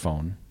my work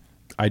phone,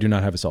 I do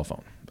not have a cell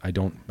phone. I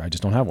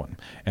just don't have one.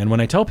 And when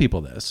I tell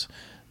people this,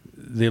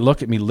 they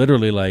look at me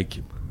literally like,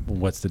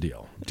 what's the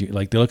deal? They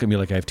look at me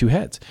like I have two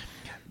heads.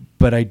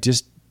 But I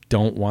just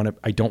don't want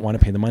to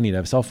pay the money to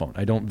have a cell phone.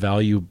 I don't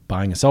value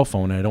buying a cell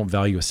phone, and I don't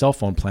value a cell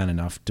phone plan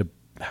enough to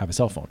have a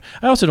cell phone.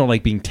 I also don't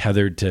like being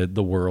tethered to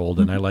the world,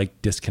 and I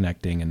like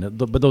disconnecting.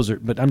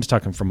 But I'm just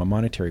talking from a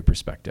monetary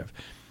perspective.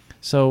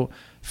 So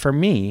for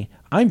me,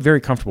 I'm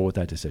very comfortable with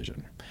that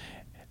decision.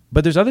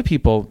 But there's other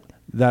people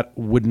that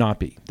would not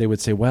be. They would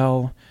say,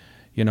 well,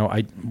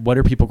 what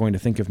are people going to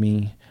think of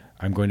me?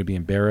 I'm going to be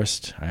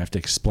embarrassed. I have to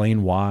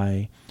explain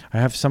why. I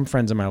have some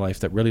friends in my life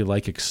that really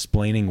like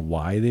explaining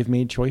why they've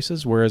made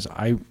choices, whereas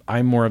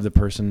I'm more of the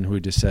person who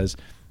just says,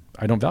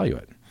 I don't value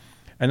it.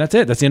 And that's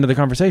it. That's the end of the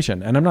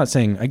conversation. And I'm not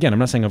saying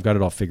I've got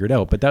it all figured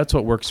out, but that's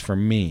what works for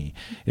me,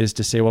 is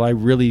to say, well, I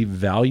really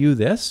value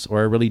this, or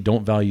I really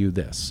don't value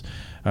this.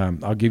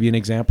 I'll give you an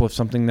example of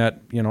something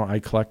that, I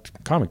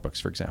collect comic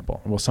books, for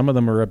example. Well, some of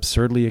them are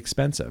absurdly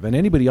expensive. And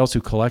anybody else who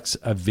collects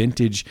a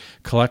vintage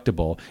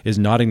collectible is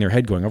nodding their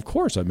head going, of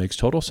course, that makes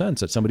total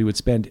sense that somebody would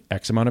spend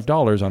X amount of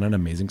dollars on an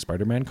Amazing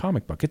Spider-Man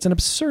comic book. It's an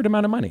absurd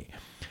amount of money.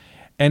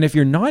 And if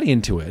you're not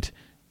into it,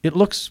 it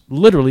looks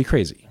literally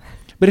crazy.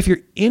 But if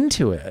you're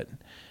into it,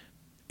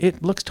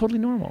 it looks totally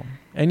normal.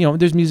 And,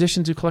 there's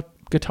musicians who collect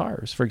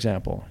guitars, for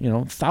example,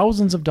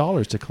 thousands of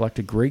dollars to collect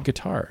a great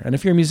guitar. And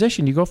if you're a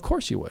musician, you go, of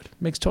course you would. It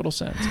makes total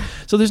sense.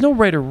 So there's no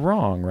right or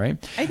wrong, right?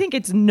 I think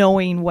it's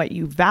knowing what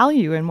you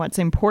value and what's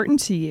important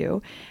to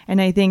you.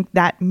 And I think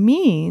that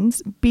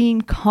means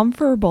being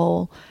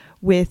comfortable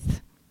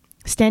with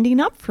standing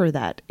up for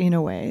that in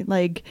a way.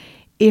 Like,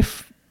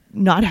 if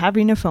not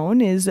having a phone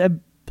is a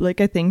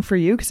thing for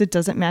you because it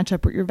doesn't match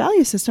up with your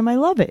value system, I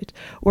love it.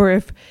 Or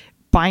if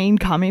buying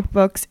comic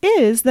books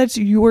that's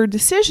your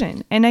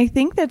decision. And I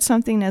think that's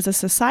something as a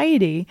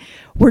society,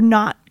 we're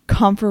not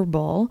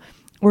comfortable,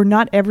 or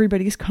not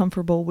everybody's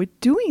comfortable with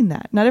doing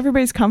that. Not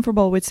everybody's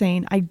comfortable with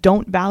saying, I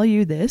don't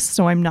value this,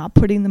 so I'm not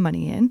putting the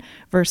money in,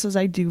 versus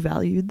I do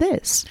value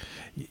this.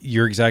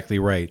 You're exactly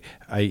right.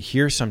 I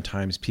hear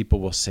sometimes people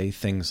will say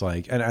things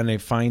like, and I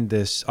find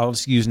this, I'll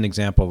just use an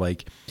example,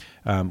 like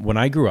when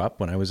I grew up,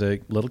 when I was a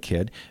little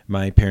kid,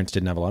 my parents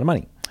didn't have a lot of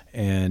money.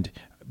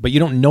 But you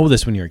don't know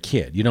this when you're a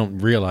kid. You don't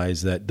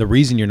realize that the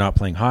reason you're not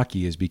playing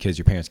hockey is because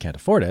your parents can't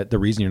afford it. The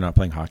reason you're not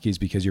playing hockey is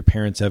because your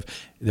parents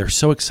they're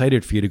so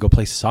excited for you to go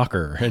play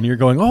soccer. And you're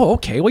going, oh,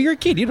 okay, well, you're a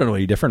kid. You don't know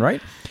any different,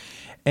 right?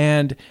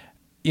 And,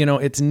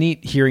 it's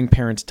neat hearing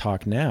parents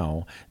talk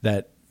now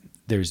that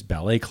there's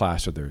ballet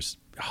class, or there's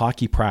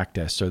hockey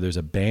practice, or there's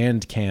a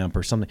band camp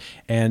or something.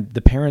 And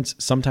the parents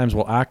sometimes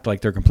will act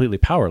like they're completely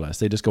powerless.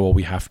 They just go, well,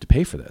 we have to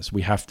pay for this.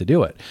 We have to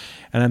do it.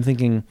 And I'm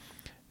thinking,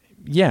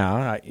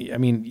 yeah, I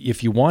mean,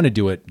 if you want to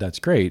do it, that's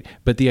great.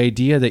 But the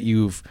idea that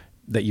you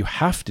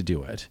have to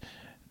do it,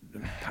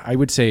 I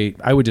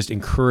would just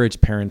encourage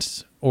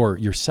parents, or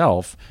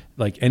yourself,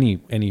 like any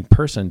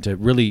person to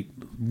really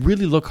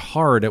look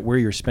hard at where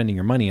you're spending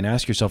your money and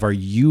ask yourself, are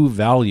you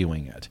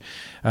valuing it?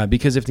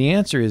 Because if the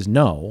answer is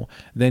no,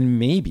 then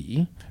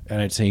maybe,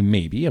 and I'd say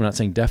maybe, I'm not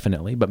saying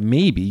definitely, but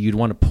maybe you'd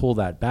want to pull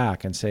that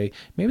back and say,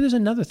 maybe there's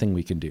another thing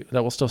we can do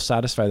that will still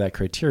satisfy that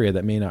criteria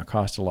that may not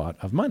cost a lot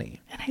of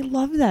money. And I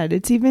love that.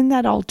 It's even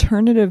that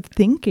alternative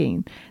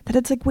thinking that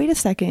it's like, wait a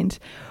second,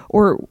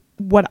 or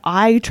what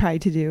I try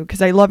to do,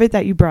 because I love it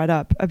that you brought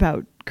up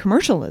about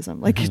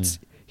commercialism. Like it's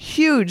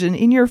huge and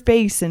in your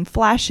face and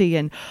flashy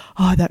and,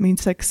 oh, that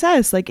means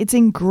success. Like it's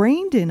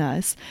ingrained in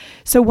us.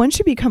 So once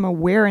you become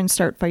aware and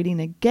start fighting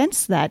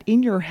against that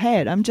in your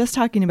head, I'm just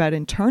talking about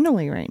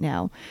internally right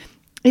now,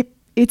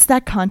 it's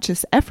that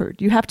conscious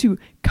effort. You have to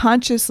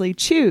consciously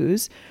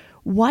choose,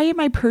 why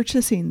am I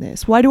purchasing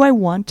this? Why do I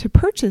want to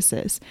purchase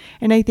this?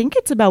 And I think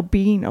it's about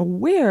being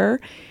aware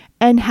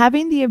and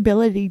having the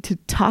ability to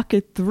talk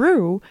it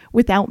through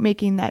without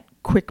making that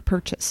quick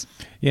purchase.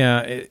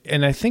 Yeah.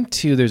 And I think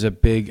too, I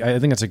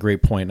think that's a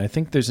great point. And I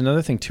think there's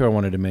another thing too I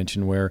wanted to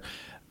mention where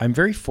I'm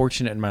very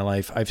fortunate in my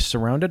life. I've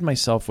surrounded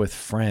myself with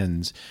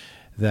friends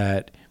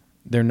that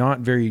they're not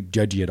very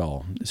judgy at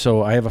all.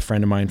 So I have a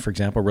friend of mine, for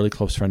example, a really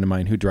close friend of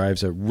mine who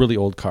drives a really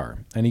old car,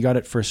 and he got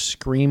it for a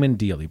screaming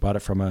deal. He bought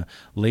it from a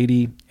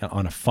lady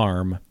on a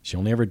farm. She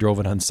only ever drove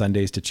it on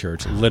Sundays to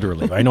church,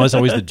 literally. I know it's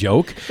always the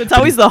joke. It's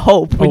always the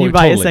hope when you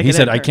buy a second. He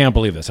said, I can't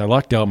believe this. I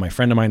lucked out. My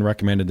friend of mine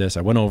recommended this.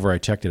 I went over, I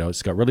checked it out.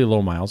 It's got really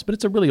low miles, but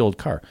it's a really old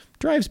car.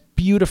 Drives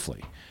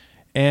beautifully.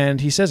 And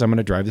he says, I'm going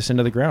to drive this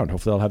into the ground.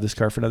 Hopefully I'll have this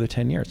car for another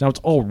 10 years. Now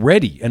it's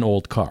already an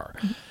old car.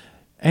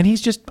 And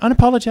he's just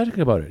unapologetic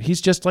about it. He's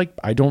just like,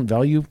 I don't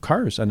value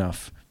cars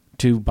enough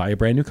to buy a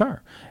brand new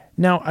car.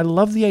 Now, I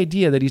love the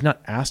idea that he's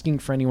not asking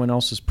for anyone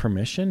else's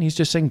permission. He's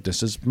just saying,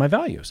 this is my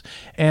values.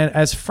 And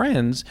as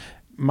friends,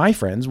 my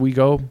friends, we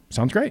go,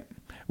 sounds great.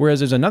 Whereas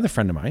there's another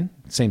friend of mine,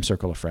 same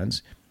circle of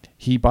friends,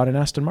 he bought an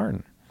Aston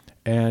Martin.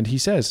 And he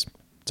says,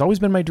 it's always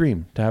been my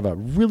dream to have a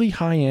really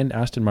high-end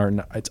Aston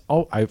Martin.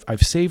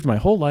 I've saved my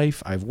whole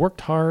life. I've worked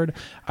hard.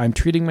 I'm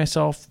treating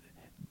myself.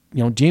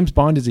 James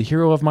Bond is a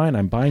hero of mine.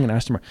 I'm buying an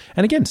Aston Martin.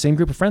 And again, same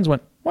group of friends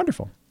went,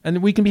 wonderful.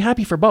 And we can be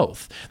happy for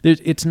both.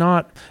 It's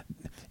not,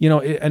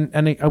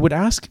 and I would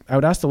ask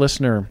the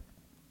listener,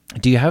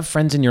 do you have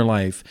friends in your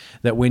life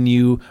that when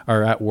you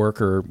are at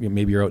work or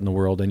maybe you're out in the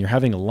world and you're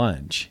having a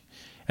lunch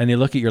and they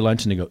look at your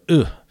lunch and they go,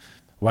 ugh,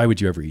 why would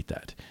you ever eat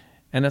that?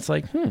 And it's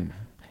like,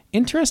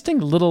 interesting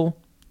little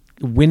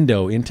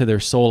window into their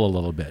soul a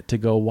little bit to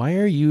go, why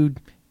are you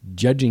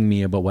judging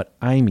me about what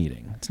I'm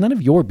eating? It's none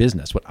of your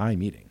business what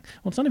I'm eating.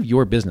 Well, it's none of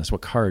your business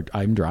what car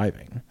I'm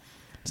driving.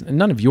 It's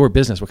none of your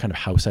business what kind of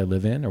house I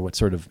live in or what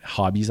sort of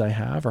hobbies I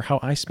have or how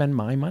I spend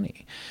my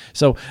money.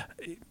 So,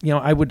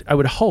 I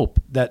would hope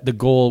that the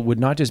goal would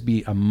not just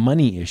be a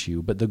money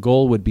issue, but the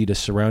goal would be to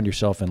surround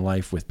yourself in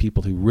life with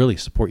people who really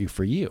support you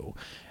for you.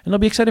 And they'll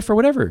be excited for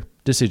whatever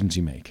decisions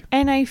you make.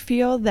 And I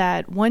feel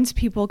that once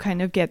people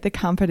kind of get the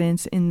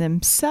confidence in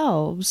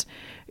themselves,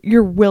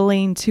 you're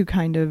willing to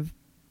kind of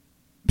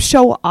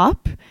show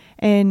up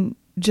and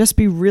just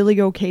be really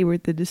okay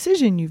with the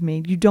decision you've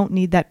made. You don't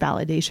need that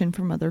validation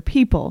from other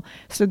people.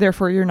 So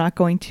therefore, you're not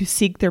going to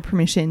seek their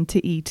permission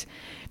to eat,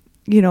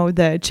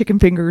 the chicken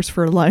fingers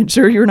for lunch,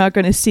 or you're not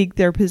going to seek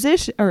their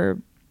position,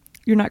 or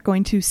you're not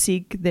going to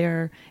seek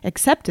their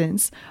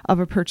acceptance of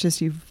a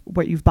purchase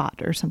what you've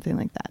bought or something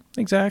like that.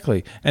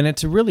 Exactly. And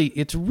it's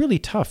really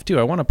tough too.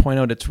 I want to point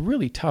out it's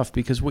really tough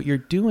because what you're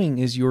doing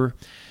is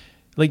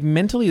like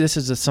mentally, this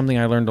is something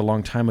I learned a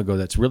long time ago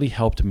that's really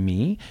helped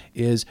me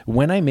is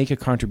when I make a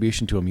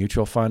contribution to a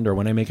mutual fund or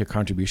when I make a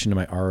contribution to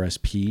my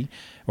RSP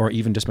or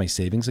even just my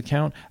savings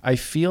account, I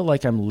feel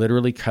like I'm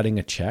literally cutting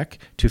a check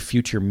to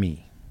future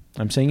me.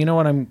 I'm saying, you know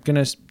what, I'm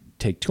going to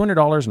take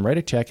 $200 and write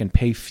a check and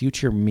pay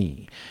future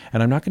me.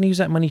 And I'm not going to use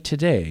that money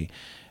today,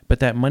 but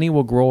that money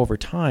will grow over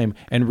time,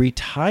 and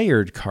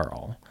retired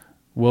Carl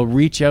will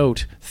reach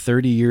out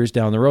 30 years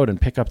down the road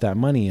and pick up that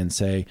money and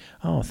say,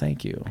 oh,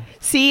 thank you.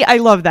 See, I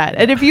love that.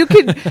 And if you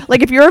could,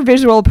 like, if you're a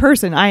visual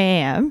person, I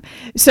am.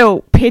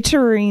 So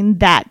picturing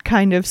that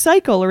kind of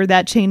cycle or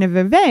that chain of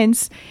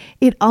events,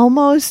 it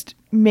almost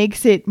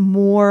makes it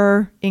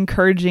more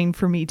encouraging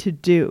for me to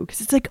do.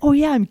 Because it's like, oh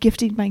yeah, I'm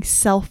gifting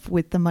myself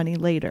with the money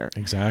later.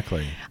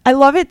 Exactly. I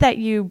love it that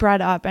you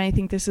brought up, and I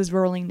think this is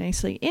rolling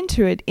nicely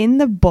into it, in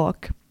the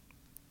book,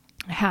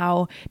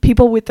 how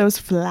people with those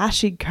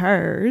flashy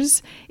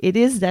cars, it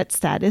is that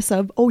status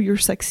of, oh, you're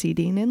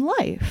succeeding in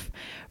life,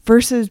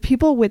 versus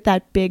people with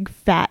that big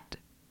fat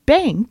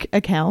bank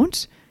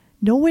account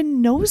no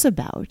one knows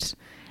about.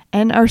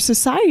 And our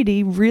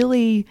society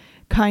really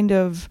kind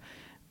of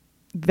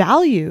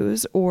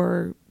values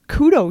or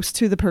kudos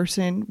to the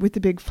person with the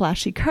big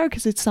flashy car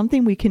because it's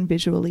something we can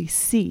visually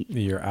see.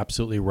 You're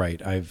absolutely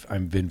right. I've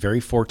been very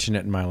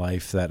fortunate in my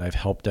life that I've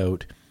helped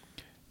out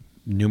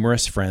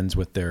numerous friends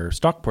with their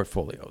stock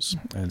portfolios.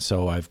 And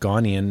so I've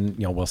gone in,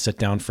 we'll sit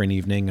down for an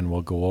evening and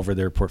we'll go over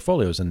their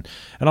portfolios, and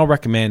I'll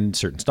recommend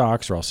certain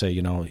stocks, or I'll say,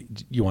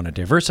 you want to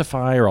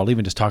diversify, or I'll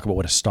even just talk about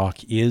what a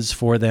stock is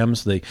for them.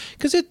 So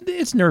because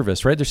it's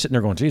nervous, right? They're sitting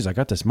there going, geez, I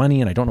got this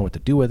money and I don't know what to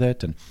do with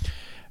it. And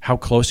how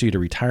close are you to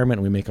retirement?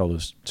 And we make all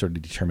those sort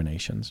of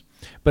determinations.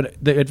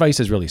 But the advice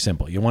is really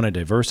simple. You want to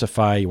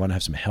diversify. You want to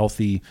have some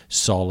healthy,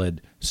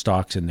 solid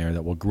stocks in there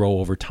that will grow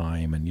over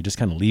time, and you just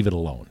kind of leave it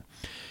alone.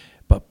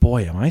 But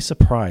boy, am I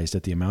surprised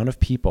at the amount of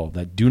people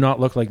that do not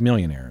look like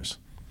millionaires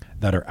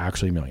that are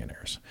actually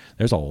millionaires.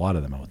 There's a lot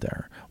of them out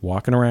there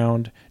walking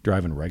around,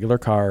 driving regular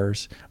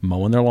cars,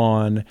 mowing their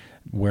lawn,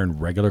 wearing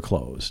regular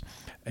clothes.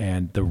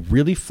 And the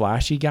really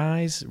flashy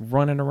guys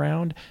running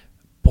around,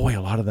 boy,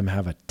 a lot of them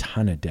have a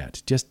ton of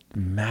debt, just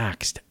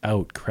maxed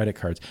out credit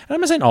cards. And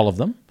I'm not saying all of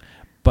them,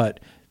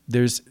 but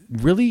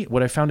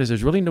what I found is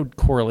there's really no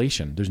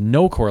correlation. There's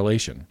no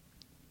correlation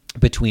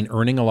between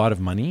earning a lot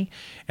of money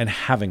and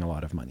having a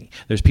lot of money.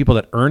 There's people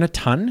that earn a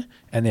ton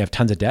and they have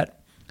tons of debt.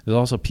 There's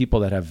also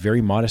people that have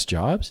very modest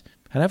jobs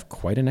and have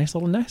quite a nice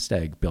little nest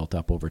egg built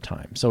up over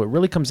time. So it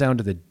really comes down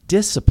to the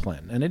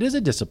discipline, and it is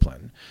a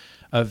discipline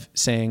of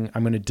saying,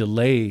 I'm going to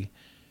delay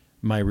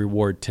my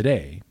reward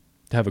today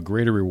to have a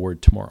greater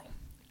reward tomorrow.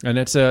 And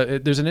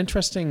there's an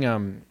interesting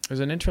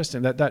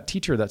that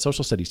teacher, that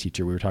social studies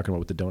teacher we were talking about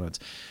with the donuts.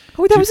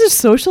 Oh, that was a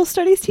social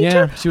studies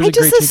teacher? Yeah, she was a great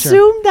teacher. I just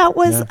assumed that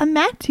was a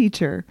math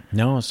teacher.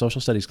 No, a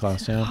social studies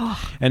class, yeah.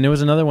 And there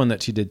was another one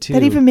that she did too.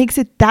 That even makes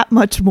it that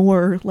much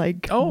more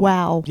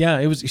wow.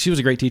 Yeah, she was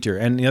a great teacher.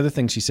 And the other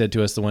thing she said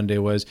to us the one day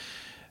was,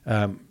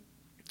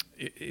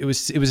 it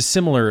was a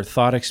similar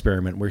thought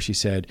experiment where she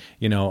said,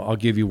 I'll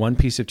give you one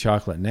piece of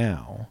chocolate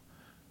now.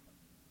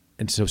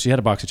 And so she had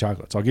a box of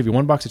chocolates. I'll give you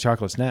one box of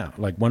chocolates now,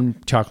 like one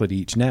chocolate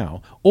each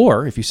now.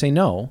 Or if you say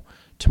no,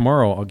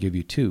 tomorrow I'll give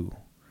you two.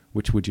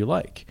 Which would you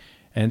like?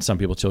 And some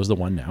people chose the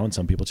one now, and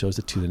some people chose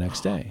the two the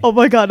next day. Oh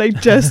my God, I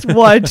just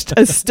watched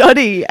a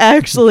study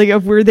actually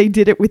of where they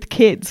did it with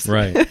kids.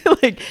 Right. If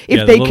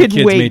they could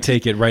kids wait. may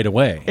take it right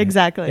away.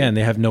 Exactly. Yeah, and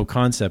they have no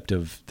concept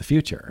of the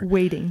future.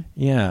 Waiting.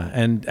 Yeah.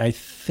 And I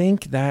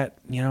think that,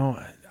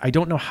 I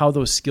don't know how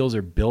those skills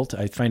are built.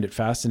 I find it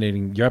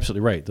fascinating. You're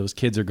absolutely right. Those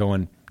kids are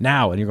going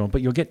now, and you're going,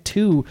 but you'll get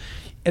two.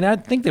 And I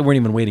think they weren't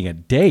even waiting a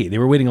day. They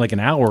were waiting like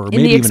an hour, or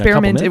maybe even a couple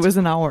minutes. In the experiment, it was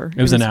an hour.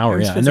 It was an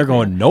hour, yeah. And they're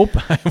going, nope,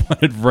 I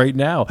want it right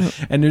now.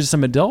 And there's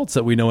some adults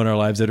that we know in our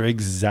lives that are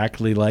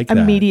exactly like that.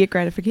 Immediate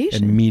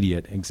gratification.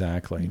 Immediate,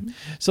 exactly. Mm-hmm.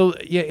 So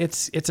yeah,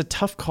 it's a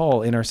tough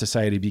call in our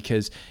society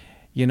because,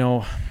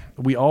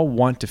 we all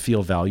want to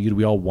feel valued.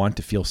 We all want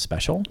to feel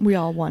special. We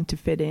all want to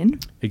fit in.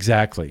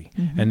 Exactly.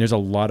 Mm-hmm. And there's a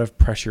lot of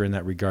pressure in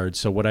that regard.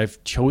 So what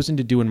I've chosen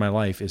to do in my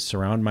life is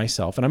surround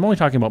myself, and I'm only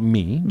talking about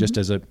me, just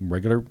as a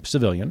regular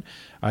civilian.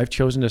 I've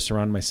chosen to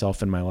surround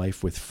myself in my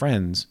life with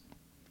friends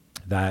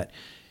that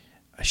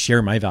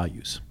share my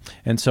values.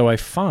 And so I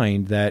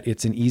find that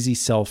it's an easy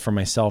sell for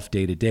myself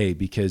day to day,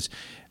 because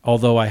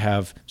although I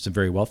have some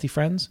very wealthy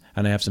friends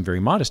and I have some very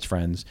modest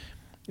friends,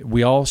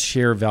 we all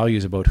share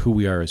values about who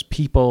we are as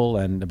people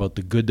and about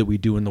the good that we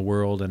do in the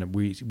world, and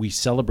we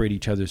celebrate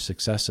each other's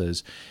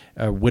successes,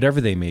 whatever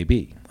they may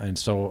be. And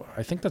so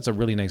I think that's a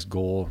really nice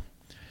goal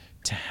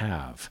to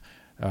have.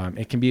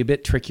 It can be a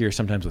bit trickier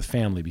sometimes with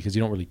family because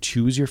you don't really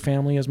choose your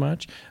family as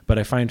much, but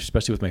I find,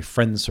 especially with my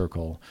friend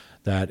circle,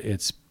 that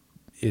it's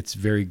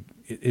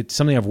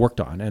something I've worked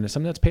on, and it's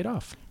something that's paid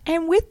off.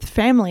 And with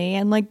family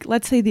and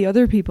let's say the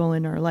other people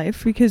in our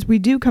life, because we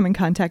do come in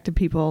contact with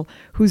people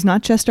who's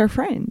not just our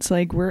friends.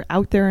 We're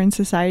out there in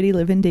society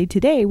living day to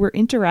day. We're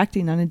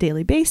interacting on a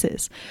daily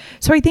basis.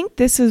 So I think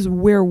this is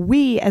where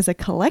we as a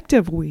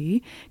collective,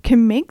 we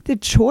can make the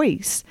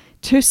choice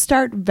to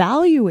start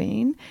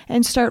valuing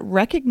and start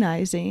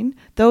recognizing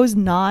those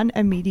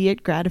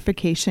non-immediate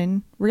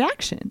gratification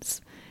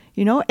reactions.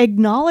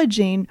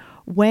 Acknowledging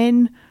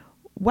when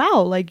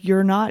wow,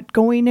 you're not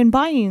going and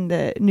buying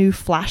the new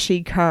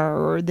flashy car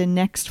or the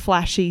next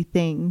flashy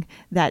thing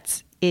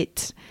that's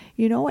it,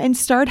 and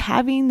start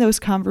having those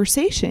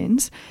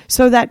conversations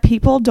so that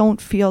people don't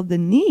feel the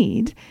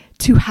need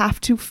to have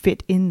to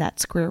fit in that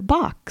square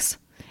box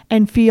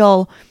and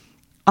feel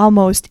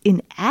almost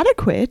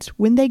inadequate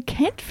when they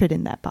can't fit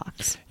in that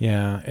box.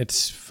 Yeah,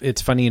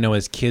 it's funny,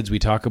 as kids we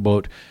talk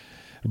about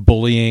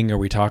bullying, or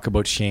we talk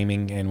about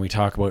shaming, and we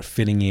talk about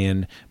fitting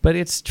in, but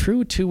it's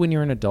true too when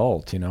you're an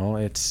adult.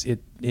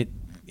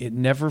 It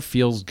never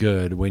feels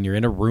good when you're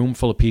in a room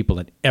full of people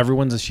and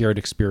everyone's a shared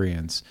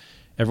experience.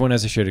 Everyone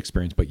has a shared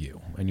experience but you,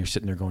 and you're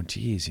sitting there going,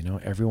 geez,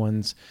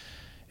 everyone's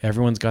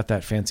got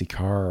that fancy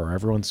car, or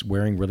everyone's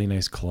wearing really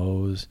nice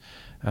clothes.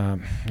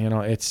 I'm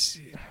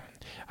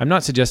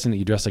not suggesting that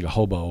you dress like a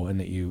hobo and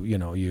that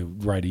you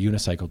ride a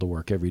unicycle to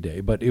work every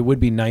day, but it would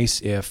be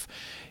nice if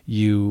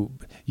you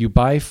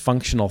buy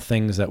functional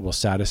things that will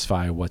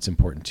satisfy what's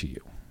important to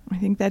you. I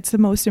think that's the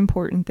most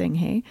important thing,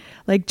 hey?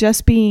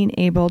 Just being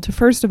able to,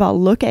 first of all,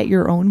 look at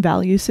your own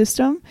value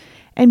system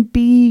and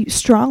be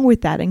strong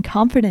with that and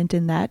confident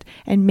in that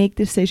and make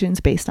decisions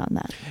based on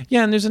that.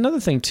 Yeah, and there's another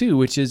thing too,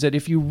 which is that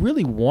if you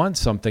really want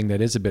something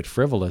that is a bit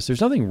frivolous,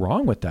 there's nothing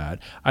wrong with that.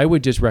 I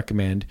would just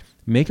recommend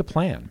make a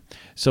plan.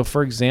 So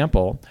for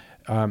example,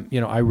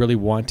 I really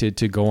wanted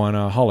to go on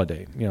a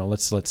holiday.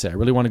 Let's say I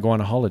really want to go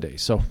on a holiday.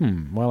 So,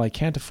 well, I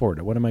can't afford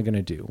it. What am I going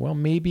to do? Well,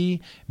 maybe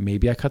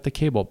I cut the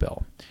cable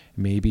bill.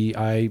 Maybe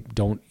I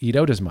don't eat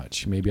out as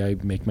much. Maybe I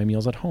make my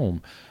meals at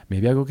home.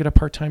 Maybe I go get a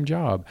part-time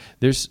job.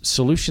 There's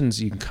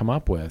solutions you can come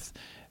up with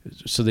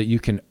so that you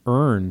can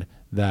earn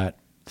that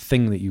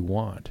thing that you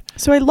want.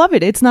 So I love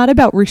it. It's not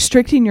about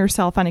restricting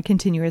yourself on a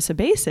continuous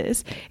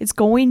basis. It's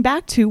going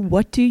back to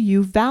what do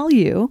you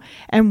value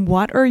and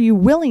what are you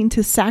willing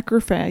to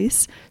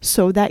sacrifice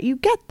so that you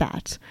get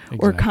that,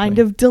 or kind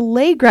of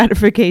delay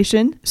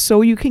gratification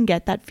so you can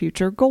get that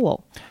future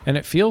goal. And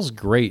it feels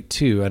great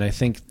too. And I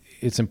think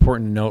it's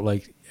important to note,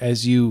 like,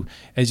 as you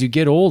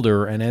get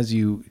older and as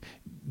you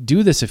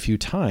do this a few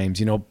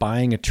times,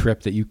 buying a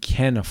trip that you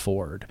can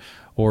afford,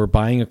 or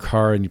buying a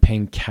car and you're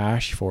paying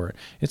cash for it,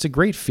 it's a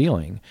great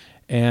feeling.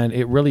 And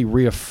it really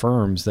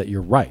reaffirms that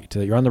you're right,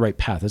 that you're on the right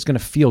path. It's going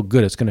to feel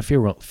good. It's going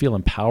to feel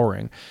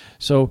empowering.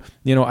 So,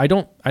 I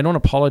don't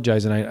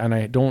apologize, and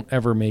I don't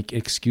ever make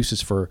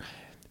excuses for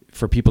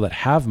people that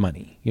have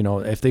money.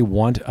 If they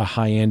want a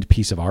high-end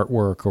piece of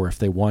artwork, or if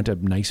they want a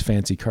nice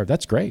fancy car,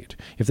 that's great.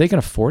 If they can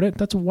afford it,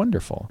 that's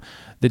wonderful.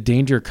 The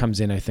danger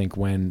comes in, I think,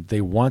 when they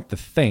want the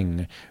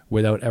thing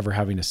without ever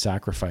having to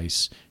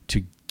sacrifice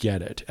to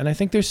get it. And I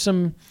think there's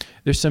some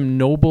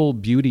noble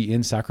beauty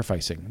in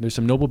sacrificing. There's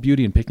some noble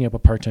beauty in picking up a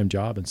part-time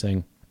job and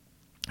saying,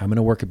 I'm going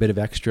to work a bit of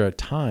extra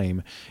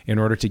time in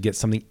order to get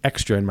something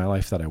extra in my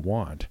life that I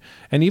want.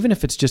 And even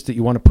if it's just that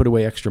you want to put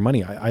away extra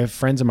money, I have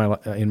friends in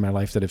my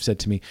life that have said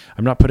to me,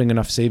 I'm not putting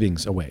enough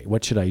savings away.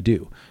 What should I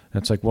do?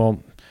 And it's like,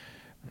 well,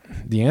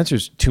 the answer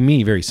is, to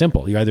me, very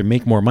simple. You either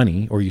make more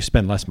money or you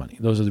spend less money.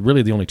 Those are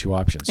really the only two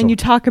options. And you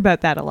talk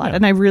about that a lot. Yeah.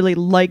 And I really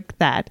like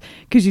that,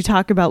 because you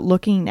talk about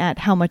looking at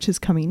how much is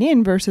coming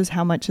in versus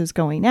how much is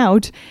going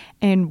out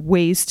and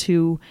ways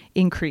to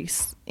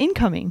increase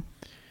incoming,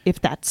 if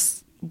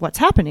that's what's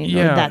happening.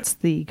 Yeah. Or that's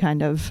the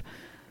kind of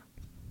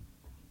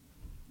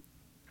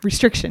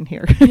restriction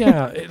here.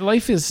 Yeah,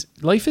 life is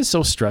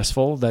so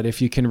stressful that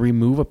if you can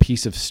remove a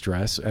piece of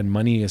stress, and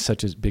money is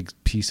such a big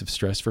piece of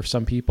stress for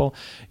some people,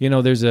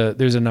 there's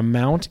an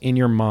amount in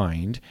your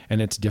mind,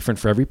 and it's different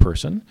for every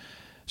person.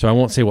 So I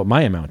won't say what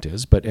my amount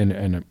is, but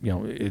and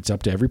it's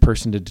up to every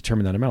person to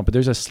determine that amount. But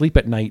there's a sleep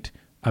at night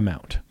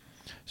amount.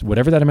 So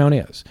whatever that amount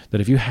is,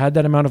 that if you had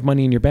that amount of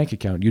money in your bank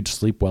account, you'd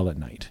sleep well at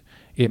night.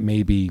 It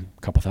may be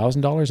a couple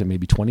 $1,000s, it may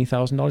be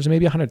 $20,000, it may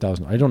be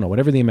 $100,000. I don't know,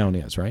 whatever the amount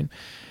is, right?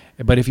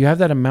 But if you have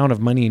that amount of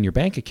money in your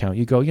bank account,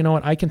 you go, you know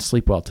what, I can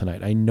sleep well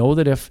tonight. I know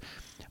that if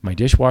my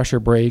dishwasher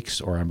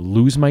breaks, or I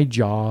lose my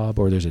job,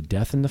 or there's a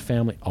death in the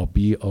family, I'll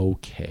be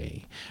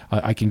okay.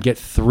 I can get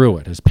through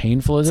it, as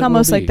painful as it will be. It's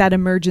almost like that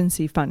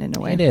emergency fund in a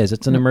way. It is.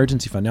 It's an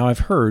emergency fund. Now, I've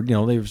heard,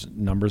 there's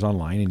numbers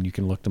online and you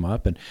can look them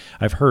up, and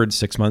I've heard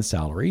 6 months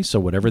salary. So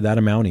whatever that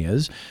amount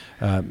is,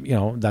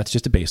 that's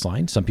just a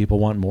baseline. Some people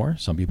want more.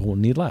 Some people will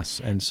need less.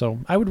 And so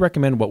I would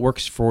recommend what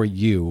works for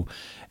you,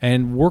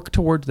 and work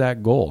towards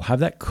that goal. Have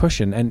that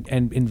cushion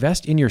and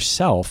invest in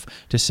yourself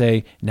to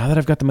say, now that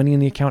I've got the money in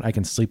the account, I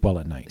can sleep well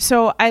at night.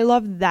 So I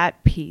love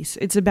that piece.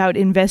 It's about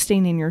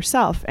investing in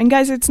yourself. And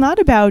guys, it's not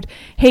about,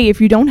 hey, if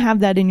you don't have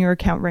that in your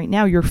account right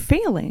now, you're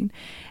failing.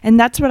 And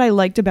that's what I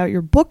liked about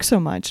your book so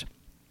much,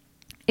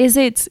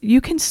 is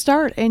you can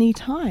start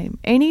anytime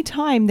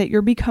that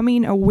you're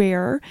becoming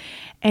aware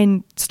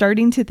and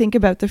starting to think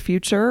about the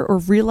future or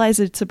realize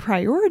it's a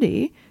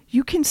priority,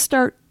 you can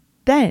start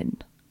then.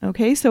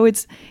 Okay, so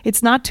it's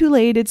not too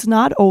late. It's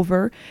not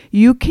over.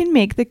 You can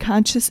make the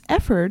conscious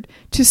effort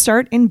to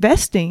start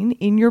investing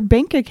in your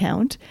bank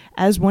account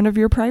as one of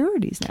your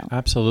priorities now.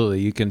 Absolutely.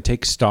 You can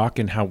take stock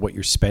in what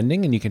you're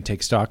spending, and you can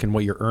take stock in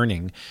what you're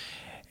earning.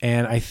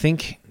 And I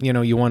think,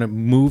 you want to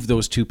move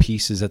those two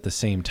pieces at the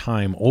same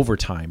time over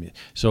time.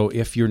 So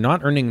if you're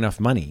not earning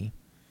enough money,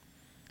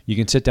 you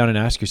can sit down and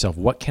ask yourself,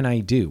 what can I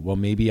do? Well,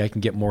 maybe I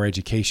can get more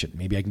education.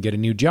 Maybe I can get a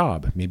new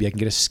job. Maybe I can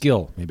get a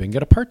skill. Maybe I can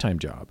get a part-time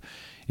job.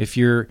 If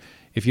you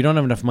don't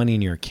have enough money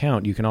in your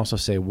account, you can also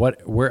say,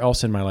 where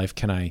else in my life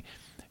can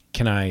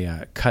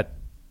I cut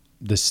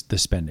the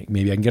spending?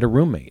 Maybe I can get a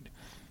roommate.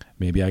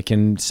 Maybe I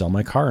can sell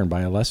my car and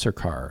buy a lesser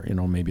car.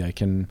 Maybe I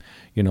can,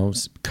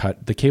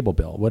 cut the cable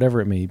bill,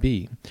 whatever it may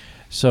be.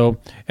 So,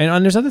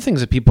 and there's other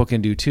things that people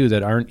can do too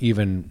that aren't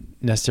even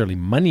necessarily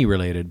money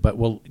related, but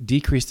will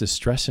decrease the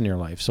stress in your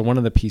life. So one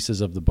of the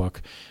pieces of the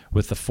book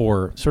with the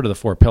four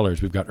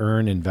pillars, we've got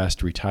earn,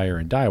 invest, retire,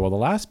 and die. Well, the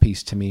last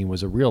piece to me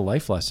was a real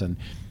life lesson,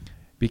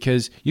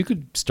 because you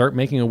could start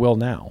making a will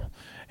now.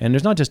 And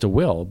there's not just a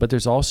will, but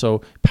there's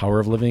also power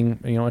of living,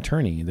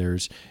 attorney.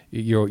 There's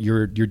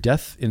your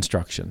death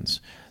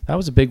instructions. That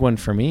was a big one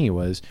for me,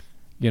 was,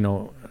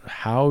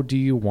 how do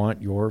you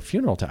want your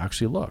funeral to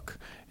actually look?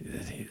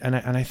 And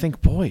I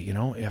think, boy,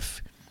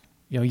 if,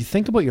 you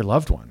think about your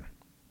loved one,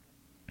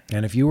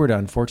 and if you were to,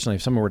 unfortunately,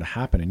 if something were to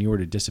happen and you were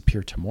to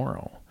disappear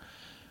tomorrow,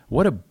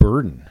 what a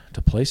burden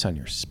to place on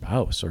your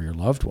spouse or your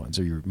loved ones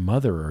or your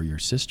mother or your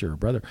sister or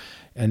brother.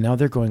 And now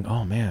they're going,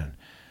 oh man,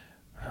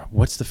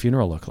 what's the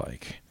funeral look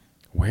like?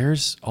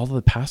 Where's all of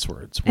the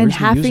passwords? Where's and the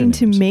having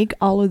to usernames? make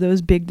all of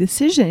those big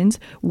decisions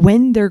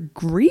when they're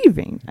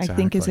grieving, I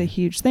think is a Exactly.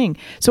 huge thing.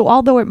 So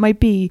although it might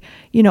be,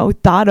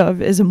 thought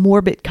of as a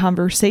morbid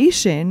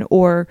conversation,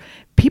 or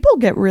people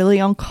get really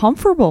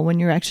uncomfortable when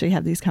you actually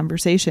have these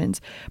conversations.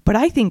 But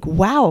I think,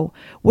 wow,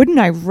 wouldn't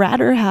I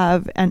rather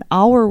have an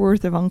hour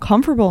worth of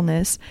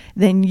uncomfortableness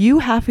than you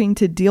having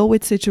to deal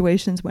with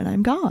situations when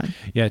I'm gone?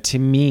 Yeah, to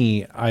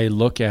me, I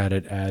look at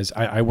it as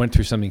I went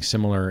through something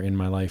similar in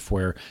my life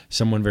where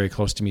someone very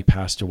close to me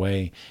passed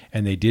away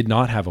and they did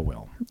not have a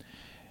will.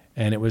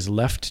 And it was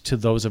left to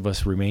those of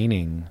us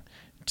remaining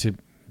to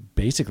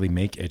basically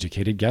make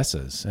educated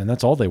guesses. And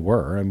that's all they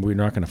were. And we're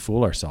not going to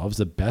fool ourselves.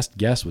 The best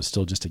guess was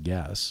still just a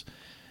guess.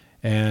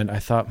 And I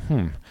thought,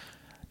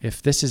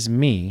 if this is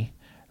me,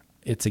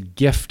 it's a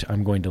gift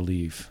I'm going to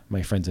leave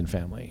my friends and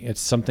family.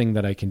 It's something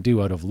that I can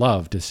do out of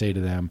love to say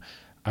to them,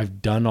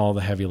 I've done all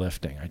the heavy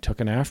lifting. I took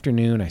an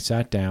afternoon, I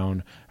sat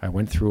down, I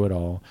went through it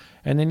all.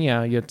 And then,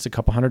 it's a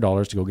couple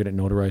 $100 to go get it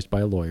notarized by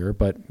a lawyer.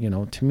 But,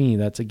 to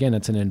me, it's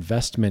an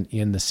investment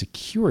in the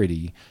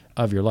security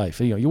of your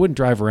life. You wouldn't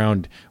drive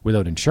around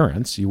without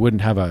insurance. You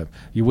wouldn't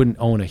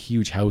own a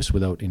huge house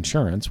without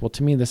insurance. Well,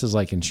 to me, this is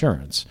like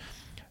insurance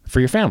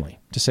for your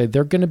family to say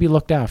they're going to be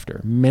looked after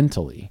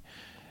mentally.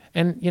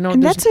 And,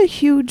 and that's a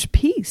huge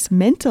piece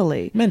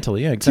mentally.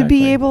 Mentally, yeah, To exactly.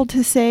 be able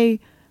to say,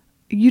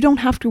 you don't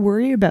have to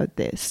worry about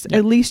this. Yeah.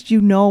 At least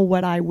you know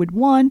what I would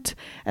want.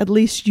 At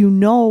least you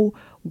know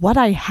what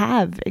I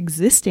have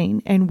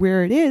existing and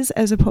where it is,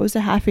 as opposed to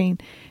having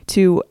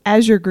to,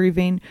 as you're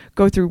grieving,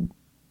 go through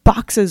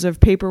boxes of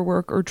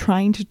paperwork or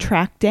trying to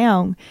track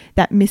down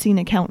that missing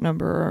account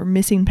number or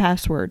missing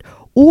password,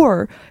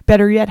 or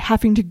better yet,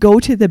 having to go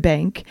to the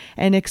bank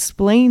and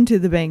explain to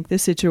the bank the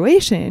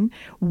situation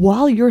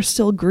while you're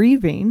still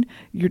grieving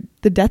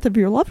the death of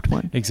your loved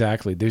one.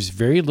 Exactly. There's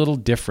very little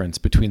difference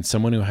between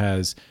someone who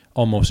has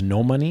almost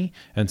no money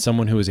and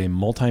someone who is a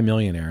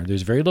multimillionaire.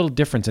 There's very little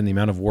difference in the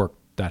amount of work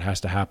that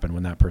has to happen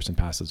when that person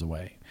passes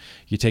away.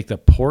 You take the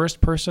poorest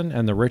person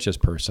and the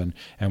richest person,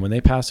 and when they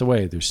pass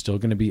away, there's still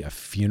going to be a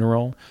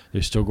funeral.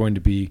 There's still going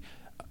to be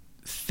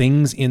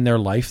things in their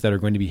life that are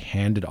going to be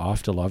handed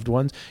off to loved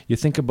ones. You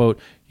think about,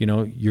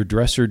 your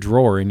dresser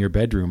drawer in your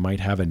bedroom might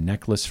have a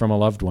necklace from a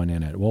loved one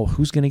in it. Well,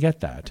 who's going to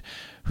get that?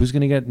 Who's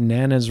going to get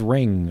Nana's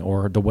ring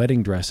or the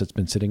wedding dress that's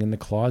been sitting in the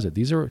closet?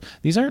 These aren't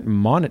these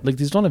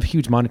don't have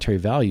huge monetary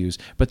values,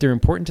 but they're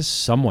important to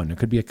someone. It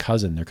could be a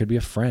cousin, there could be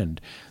a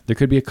friend, there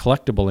could be a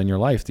collectible in your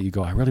life that you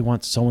go, I really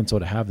want so and so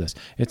to have this.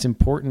 It's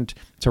important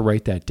to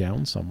write that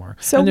down somewhere.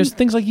 And there's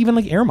things like even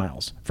like air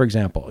miles, for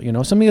example.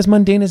 Something as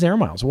mundane as air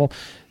miles. Well,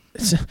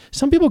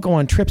 some people go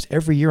on trips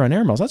every year on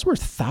air miles. That's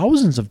worth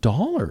thousands of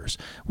dollars.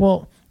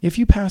 Well, if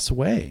you pass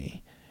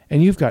away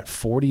and you've got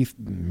 40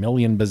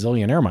 million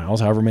bazillion air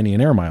miles, however many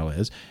an air mile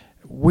is,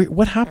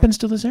 what happens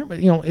to this air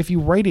mile? If you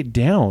write it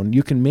down,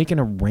 you can make an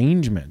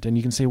arrangement and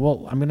you can say,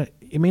 well,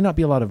 it may not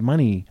be a lot of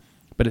money,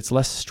 but it's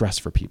less stress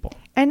for people.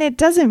 And it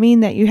doesn't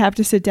mean that you have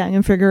to sit down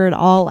and figure it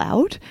all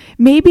out.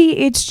 Maybe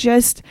it's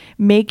just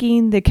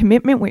making the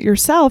commitment with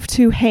yourself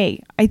to,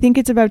 hey, I think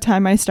it's about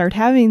time I start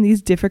having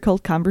these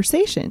difficult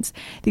conversations.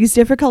 These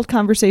difficult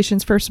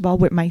conversations, first of all,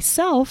 with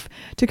myself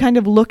to kind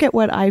of look at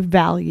what I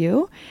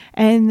value,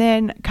 and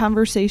then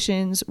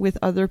conversations with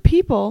other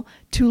people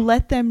to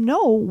let them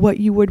know what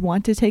you would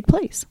want to take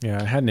place.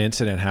 Yeah, I had an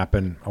incident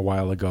happen a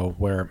while ago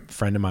where a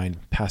friend of mine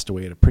passed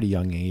away at a pretty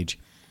young age.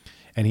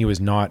 And he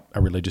was not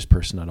a religious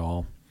person at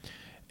all.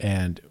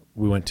 And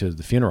we went to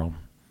the funeral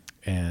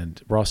and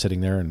we're all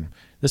sitting there, and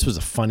this was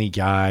a funny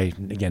guy,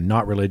 again,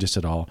 not religious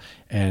at all.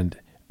 And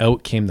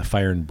out came the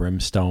fire and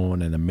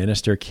brimstone, and the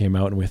minister came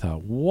out, and we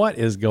thought, what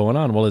is going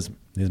on? Well, his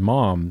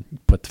mom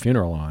put the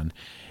funeral on,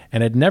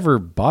 and I'd never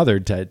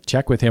bothered to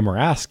check with him or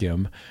ask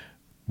him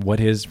what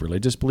his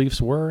religious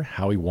beliefs were,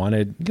 how he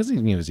wanted, because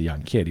he was a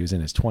young kid. He was in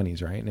his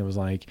 20s, right? And it was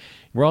like,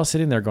 we're all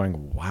sitting there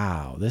going,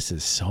 wow, this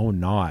is so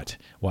not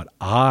what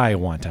I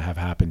want to have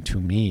happen to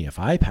me if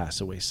I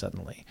pass away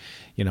suddenly.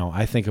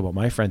 I think about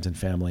my friends and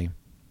family,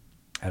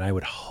 and I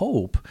would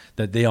hope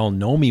that they all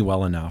know me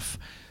well enough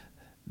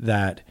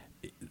that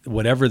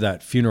whatever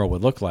that funeral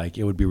would look like,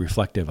 it would be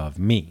reflective of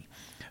me.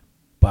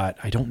 But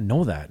I don't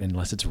know that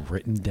unless it's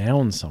written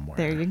down somewhere.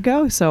 There you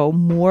go. So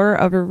more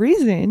of a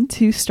reason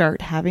to start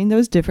having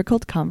those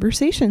difficult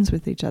conversations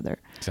with each other.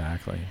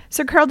 Exactly.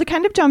 So Carl, to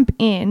kind of jump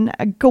in,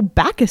 go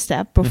back a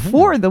step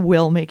before the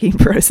will making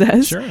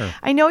process. Sure.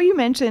 I know you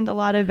mentioned a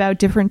lot about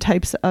different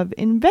types of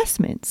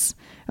investments.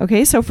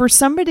 Okay. So for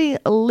somebody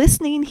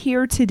listening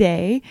here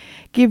today,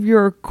 give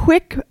your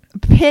quick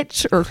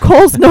pitch or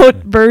Cole's Note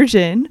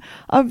version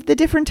of the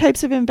different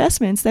types of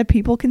investments that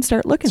people can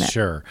start looking at.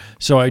 Sure.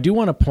 So I do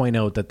want to point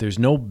out that there's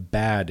no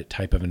bad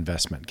type of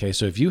investment. Okay.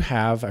 So if you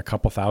have a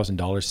couple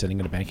 $1,000s sitting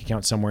in a bank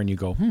account somewhere and you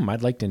go,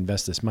 I'd like to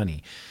invest this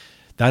money,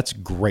 That's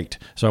great.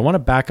 So I want to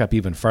back up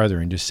even farther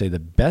and just say the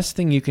best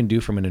thing you can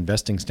do from an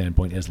investing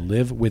standpoint is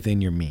live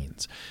within your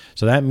means.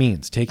 So that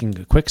means taking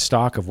a quick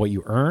stock of what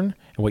you earn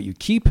and what you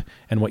keep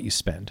and what you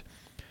spend.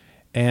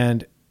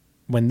 And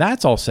when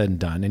that's all said and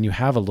done, and you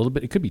have a little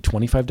bit, it could be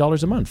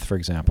 $25 a month, for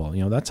example.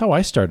 That's how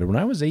I started. When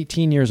I was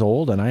 18 years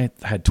old and I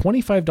had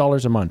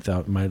 $25 a month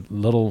out my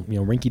little,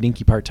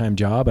 rinky-dinky part-time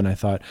job, and I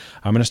thought,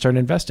 I'm going to start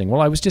investing.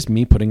 Well, I was just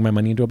me putting my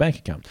money into a bank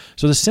account.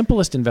 So the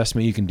simplest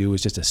investment you can do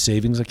is just a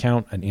savings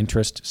account, an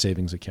interest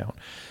savings account.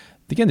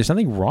 Again, there's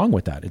nothing wrong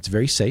with that. It's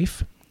very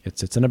safe. It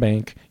sits in a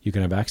bank. You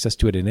can have access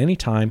to it at any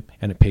time,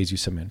 and it pays you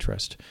some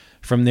interest.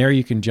 From there,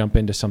 you can jump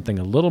into something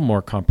a little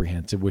more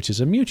comprehensive, which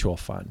is a mutual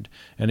fund.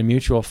 And a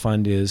mutual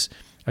fund is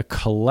a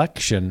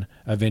collection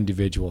of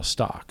individual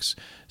stocks.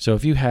 So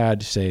if you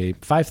had, say,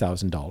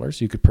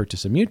 $5,000, you could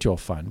purchase a mutual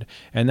fund,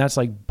 and that's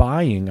like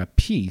buying a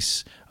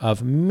piece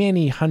of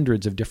many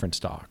hundreds of different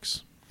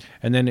stocks.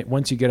 And then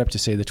once you get up to,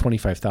 say, the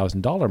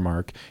 $25,000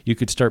 mark, you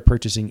could start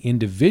purchasing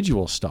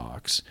individual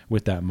stocks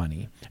with that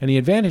money. And the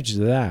advantage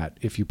of that,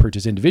 if you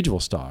purchase individual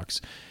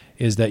stocks,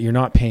 is that you're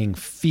not paying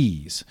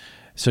fees.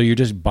 So you're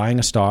just buying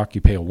a stock,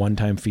 you pay a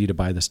one-time fee to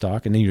buy the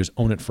stock, and then you just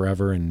own it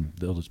forever, and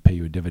they'll just pay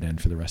you a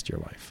dividend for the rest of your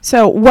life.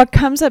 So what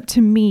comes up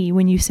to me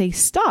when you say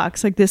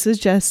stocks, like this is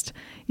just,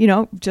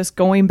 just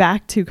going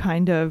back to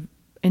kind of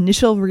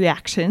initial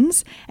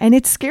reactions, and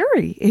it's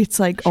scary. It's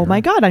like, Sure. Oh my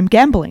God, I'm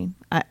gambling.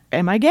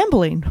 Am I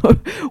gambling?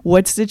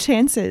 What's the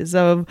chances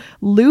of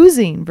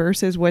losing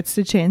versus what's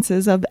the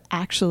chances of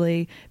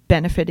actually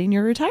benefiting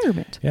your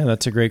retirement? Yeah,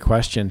 that's a great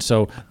question.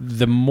 So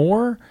the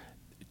more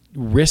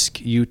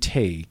risk you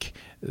take,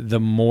 the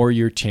more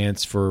your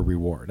chance for a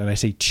reward. And I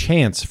say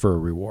chance for a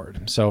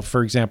reward. So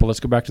for example,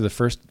 let's go back to the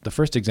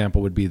first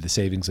example would be the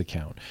savings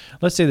account.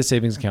 Let's say the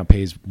savings account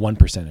pays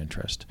 1%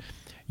 interest.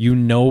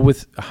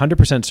 With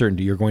 100%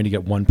 certainty you're going to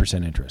get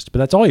 1% interest, but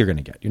that's all you're going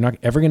to get. You're not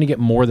ever going to get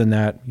more than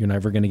that. You're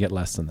never going to get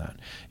less than that.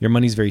 Your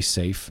money's very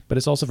safe, but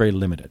it's also very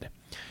limited.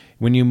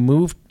 When you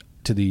move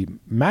to the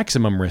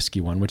maximum risky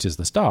one, which is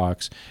the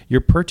stocks, you're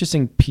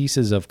purchasing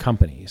pieces of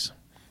companies.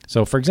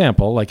 So for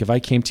example, like if I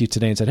came to you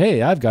today and said,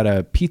 hey, I've got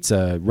a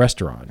pizza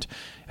restaurant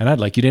and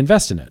I'd like you to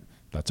invest in it.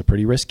 That's a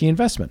pretty risky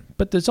investment,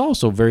 but there's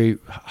also very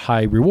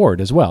high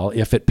reward as well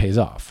if it pays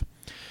off.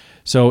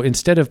 So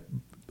instead of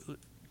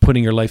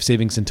putting your life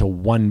savings into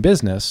one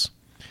business,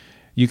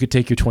 you could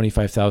take your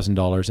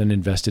 $25,000 and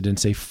invest it in,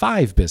 say,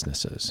 5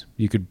 businesses.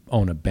 You could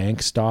own a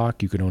bank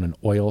stock, you could own an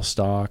oil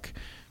stock,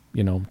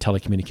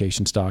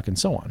 telecommunication stock, and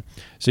so on.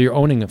 So you're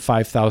owning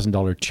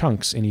 $5,000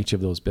 chunks in each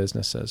of those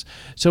businesses.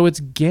 So it's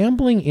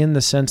gambling in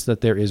the sense that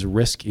there is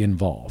risk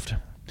involved.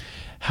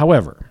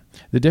 However,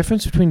 the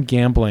difference between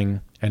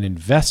gambling and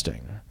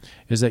investing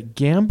is that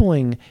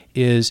gambling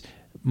is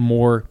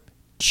more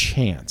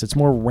chance. It's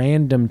more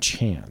random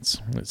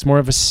chance. It's more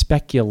of a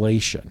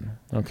speculation.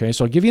 Okay,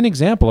 so I'll give you an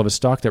example of a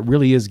stock that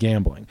really is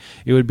gambling.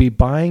 It would be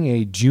buying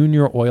a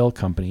junior oil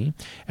company,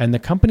 and the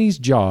company's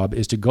job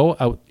is to go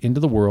out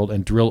into the world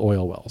and drill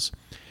oil wells.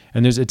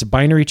 And it's a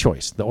binary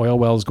choice. The oil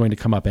well is going to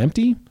come up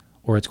empty,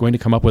 or it's going to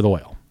come up with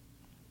oil.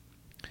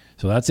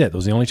 So that's it.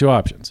 Those are the only 2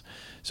 options.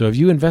 So if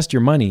you invest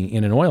your money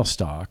in an oil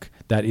stock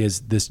that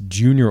is this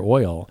junior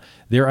oil,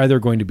 they're either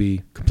going to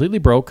be completely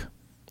broke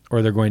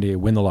or they're going to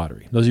win the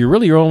lottery. Those are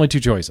really your only 2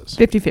 choices.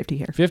 50-50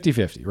 here.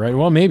 50-50, right?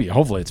 Well, maybe.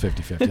 Hopefully it's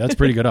 50-50. That's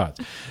pretty good odds.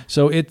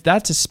 So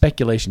that's a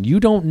speculation. You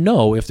don't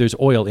know if there's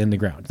oil in the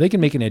ground. They can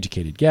make an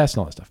educated guess and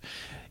all that stuff.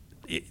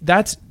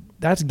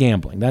 That's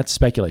gambling. That's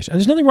speculation. And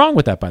there's nothing wrong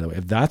with that, by the way.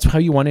 If that's how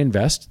you want to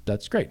invest,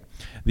 that's great.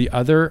 The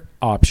other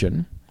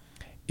option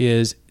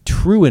is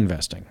true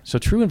investing. So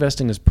true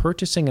investing is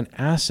purchasing an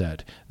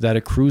asset that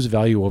accrues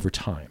value over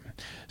time.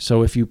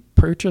 So if you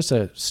purchase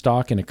a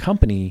stock in a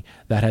company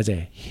that has a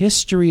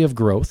history of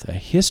growth, a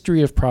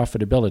history of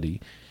profitability,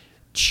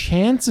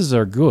 chances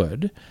are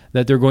good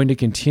that they're going to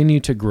continue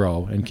to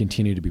grow and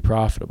continue to be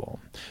profitable.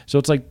 So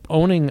it's like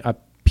owning a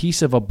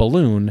piece of a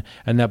balloon,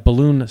 and that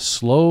balloon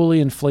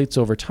slowly inflates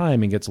over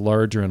time and gets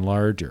larger and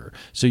larger.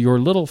 So your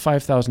little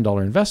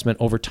 $5,000 investment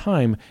over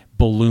time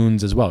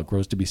balloons as well. It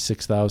grows to be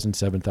 $6,000,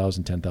 $7,000,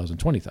 $10,000,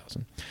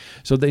 $20,000.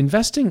 So the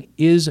investing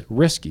is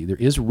risky. There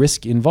is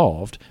risk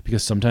involved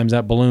because sometimes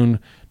that balloon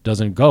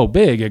doesn't go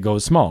big, it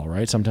goes small,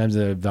 right? Sometimes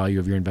the value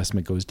of your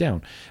investment goes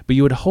down. But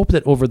you would hope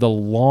that over the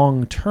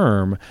long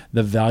term,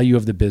 the value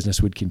of the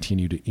business would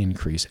continue to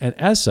increase. And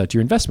as such,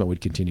 your investment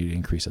would continue to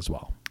increase as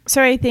well.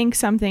 So I think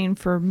something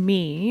for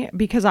me,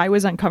 because I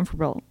was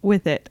uncomfortable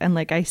with it. And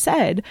like I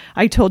said,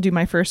 I told you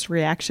my first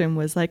reaction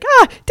was like,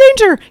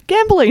 danger,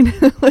 gambling.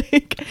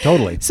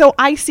 Totally. So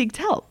I seeked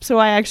help. So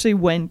I actually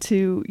went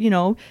to,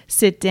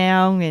 sit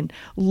down and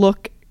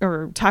look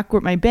or talk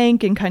with my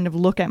bank and kind of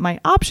look at my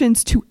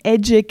options to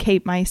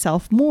educate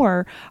myself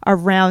more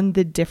around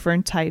the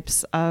different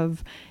types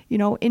of,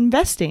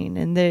 investing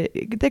and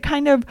the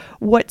kind of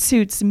what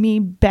suits me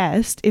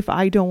best if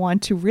I don't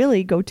want to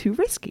really go too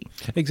risky.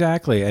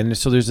 Exactly. And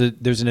so there's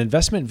an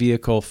investment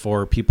vehicle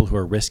for people who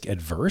are risk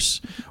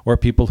adverse or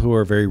people who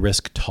are very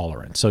risk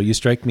tolerant. So you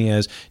strike me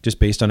as, just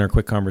based on our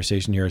quick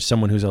conversation here, as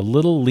someone who's a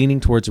little leaning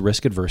towards the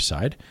risk adverse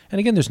side. And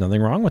again, there's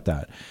nothing wrong with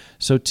that.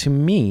 So to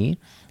me,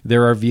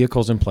 there are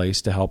vehicles in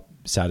place to help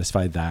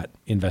satisfy that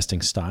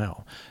investing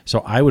style. So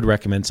I would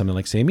recommend something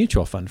like, say, a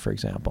mutual fund, for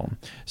example.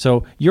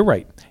 So you're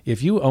right.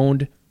 If you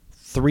owned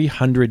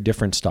 300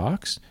 different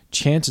stocks,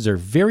 chances are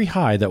very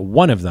high that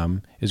one of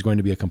them is going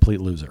to be a complete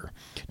loser.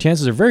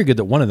 Chances are very good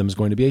that one of them is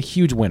going to be a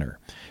huge winner,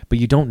 but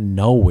you don't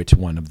know which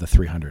one of the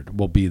 300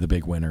 will be the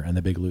big winner and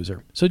the big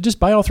loser. So just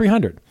buy all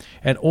 300.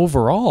 And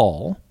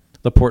overall,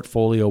 the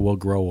portfolio will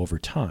grow over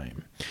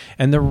time.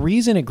 And the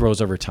reason it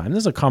grows over time, this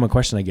is a common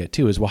question I get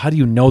too, is, well, how do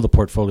you know the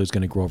portfolio is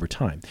going to grow over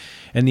time?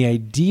 And the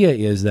idea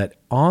is that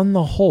on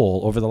the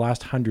whole, over the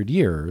last 100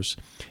 years,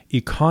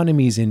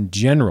 economies in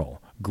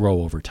general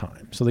grow over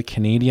time. So the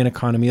Canadian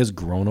economy has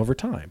grown over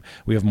time.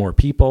 We have more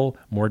people,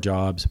 more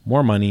jobs,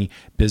 more money,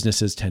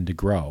 businesses tend to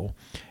grow.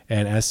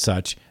 And as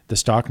such, the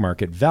stock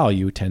market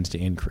value tends to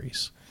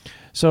increase.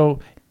 So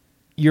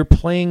you're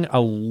playing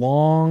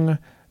a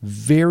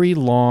very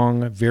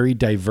long, very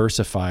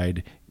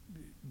diversified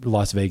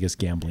Las Vegas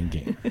gambling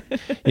game.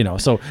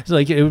 So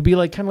like it would be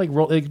like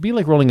it'd be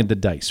like rolling the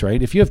dice,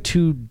 right? If you have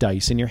 2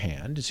 dice in your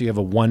hand, so you have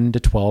a 1 to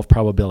 12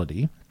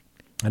 probability,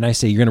 and I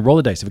say you're going to roll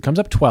the dice. If it comes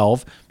up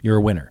 12, you're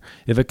a winner.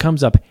 If it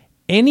comes up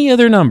any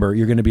other number,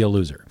 you're going to be a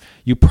loser.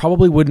 You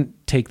probably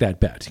wouldn't take that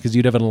bet because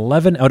you'd have an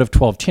 11 out of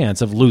 12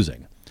 chance of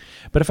losing.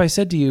 But if I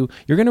said to you,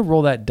 you're going to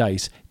roll that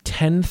dice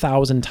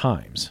 10,000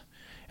 times,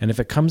 and if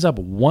it comes up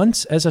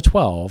once as a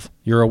 12,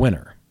 you're a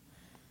winner.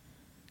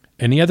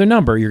 Any other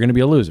number, you're going to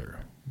be a loser.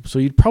 So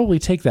you'd probably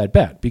take that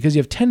bet because you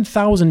have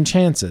 10,000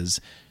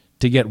 chances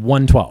to get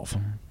 112.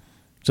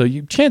 So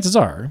chances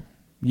are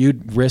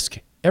you'd risk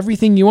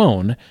everything you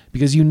own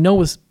because you know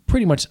with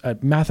pretty much a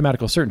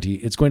mathematical certainty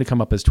it's going to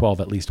come up as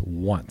 12 at least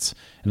once.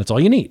 And that's all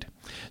you need.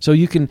 So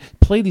you can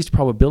play these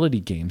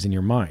probability games in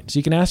your mind. So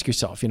you can ask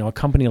yourself, a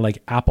company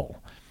like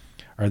Apple,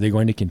 are they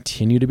going to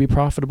continue to be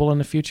profitable in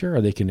the future?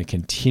 Are they going to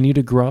continue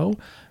to grow?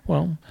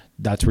 Well,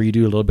 that's where you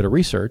do a little bit of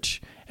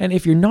research. And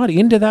if you're not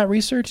into that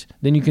research,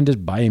 then you can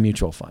just buy a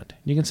mutual fund.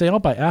 You can say, I'll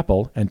buy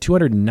Apple and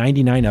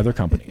 299 other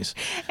companies.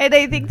 And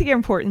I think the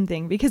important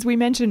thing, because we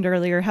mentioned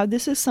earlier how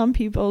this is some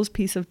people's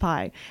piece of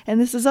pie, and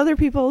this is other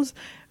people's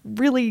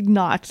really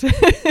not.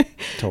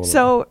 Totally.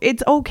 So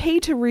it's okay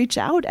to reach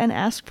out and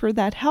ask for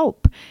that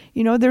help.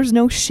 There's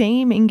no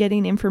shame in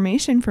getting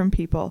information from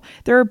people.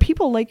 There are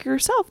people like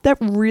yourself that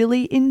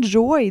really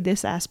enjoy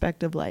this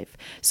aspect of life.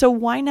 So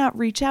why not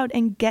reach out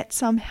and get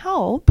some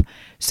help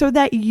so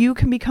that you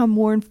can become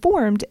more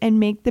informed and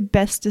make the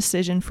best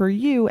decision for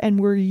you and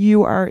where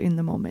you are in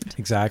the moment.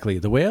 Exactly.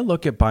 The way I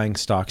look at buying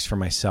stocks for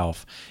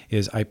myself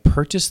is I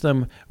purchase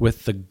them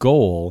with the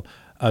goal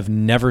of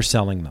never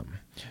selling them.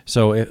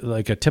 So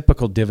like a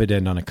typical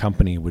dividend on a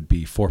company would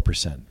be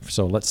 4%.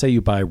 So let's say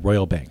you buy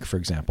Royal Bank, for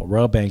example.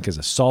 Royal Bank is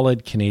a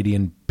solid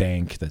Canadian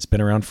bank that's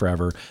been around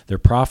forever. They're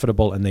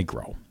profitable and they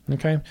grow.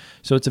 Okay.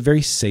 So it's a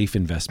very safe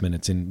investment.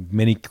 It's in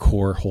many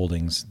core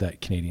holdings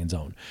that Canadians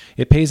own.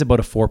 It pays about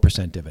a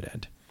 4%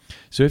 dividend.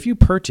 So if you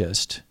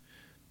purchased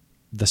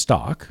the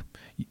stock,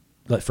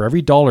 for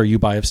every $1 you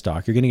buy of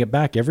stock, you're going to get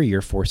back every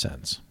year 4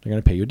 cents. They're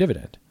going to pay you a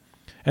dividend.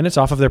 And it's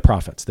off of their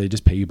profits. They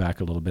just pay you back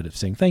a little bit of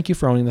saying, thank you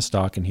for owning the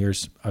stock, and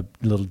here's a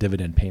little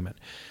dividend payment.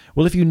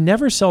 Well, if you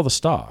never sell the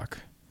stock,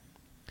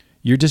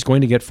 you're just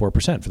going to get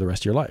 4% for the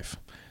rest of your life.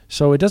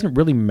 So it doesn't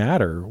really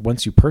matter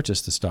once you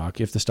purchase the stock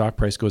if the stock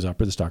price goes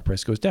up or the stock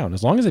price goes down.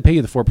 As long as they pay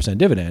you the 4%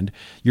 dividend,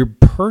 you're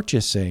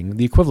purchasing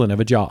the equivalent of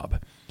a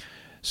job.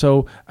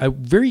 So a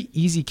very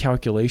easy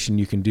calculation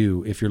you can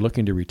do if you're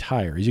looking to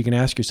retire is you can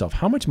ask yourself,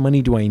 how much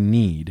money do I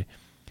need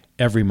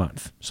every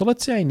month? So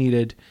let's say I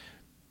needed...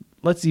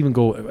 Let's even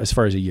go as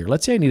far as a year.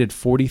 Let's say I needed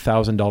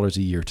 $40,000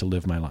 a year to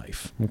live my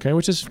life, okay,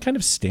 which is kind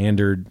of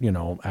standard,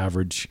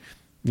 average,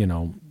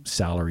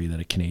 salary that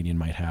a Canadian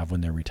might have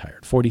when they're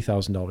retired,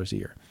 $40,000 a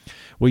year.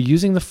 Well,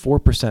 using the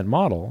 4%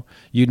 model,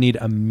 you'd need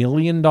 $1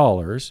 million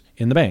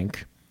in the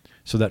bank,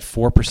 so that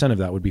 4% of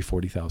that would be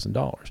 $40,000.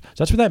 So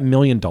that's where that $1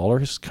 million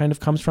kind of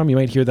comes from. You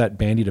might hear that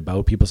bandied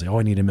about. People say, oh,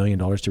 I need $1 million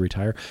to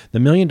retire. The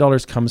 $1 million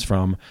comes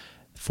from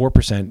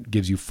 4%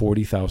 gives you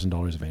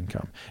 $40,000 of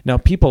income. Now,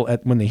 people,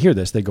 when they hear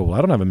this, they go, well,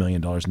 I don't have $1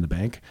 million in the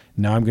bank.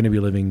 Now I'm going to be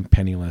living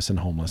penniless and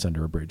homeless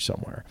under a bridge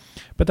somewhere.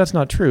 But that's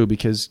not true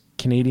because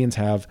Canadians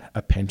have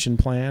a pension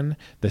plan,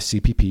 the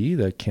CPP,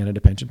 the Canada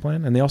Pension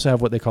Plan, and they also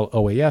have what they call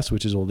OAS,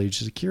 which is Old Age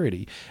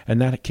Security, and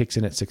that kicks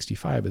in at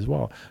 65 as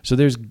well. So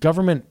there's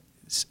government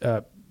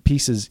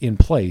pieces in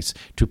place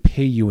to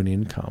pay you an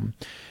income.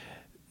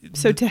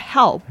 So to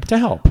help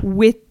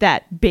with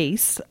that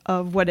base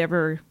of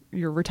whatever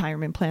your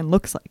retirement plan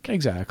looks like.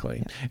 Exactly.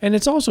 Yeah. And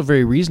it's also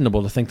very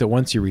reasonable to think that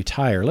once you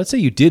retire, let's say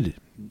you did,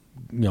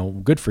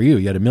 good for you,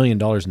 you had $1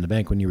 million in the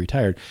bank when you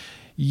retired,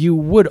 you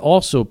would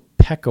also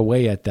peck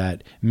away at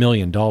that $1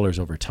 million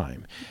over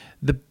time.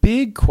 The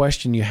big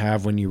question you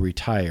have when you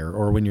retire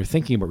or when you're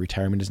thinking about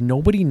retirement is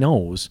nobody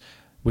knows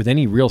with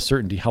any real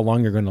certainty how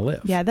long you're going to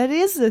live. Yeah, that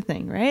is the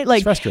thing, right?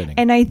 It's frustrating.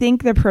 And I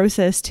think the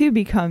process too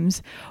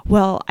becomes,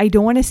 well, I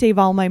don't want to save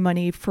all my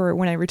money for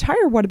when I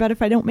retire. What about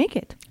if I don't make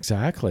it?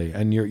 Exactly.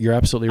 And you're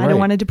absolutely right. I don't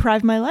want to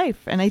deprive my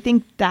life. And I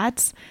think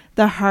that's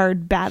the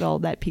hard battle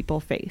that people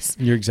face.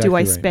 You're exactly Do I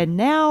right. spend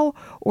now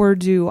or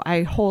do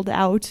I hold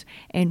out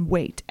and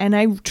wait? And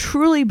I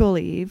truly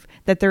believe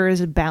that there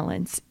is a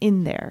balance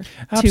in there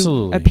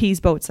Absolutely. to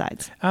appease both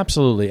sides.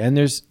 Absolutely. And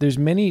there's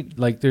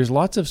there's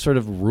lots of sort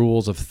of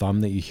rules of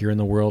thumb that you hear in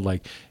the world,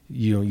 like,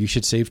 you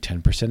should save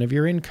 10% of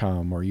your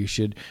income, or you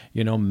should,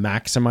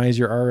 maximize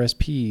your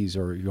RSPs,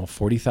 or,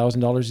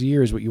 $40,000 a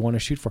year is what you want to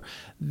shoot for.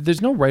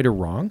 There's no right or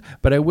wrong,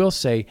 but I will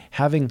say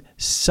having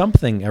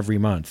something every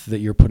month that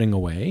you're putting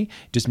away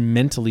just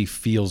mentally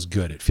feels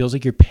good. It feels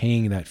like you're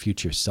paying that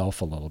future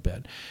self a little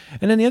bit.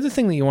 And then the other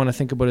thing that you want to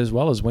think about as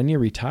well is when you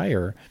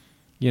retire,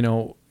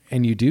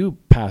 and you do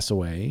pass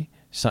away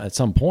at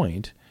some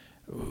point,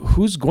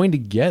 who's going to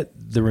get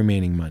the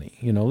remaining money?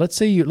 Let's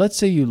say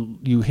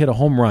you hit a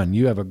home run,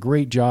 you have a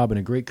great job and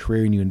a great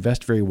career, and you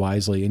invest very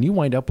wisely, and you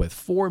wind up with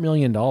 $4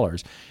 million,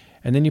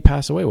 and then you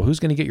pass away. Well, who's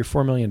going to get your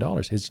 $4 million?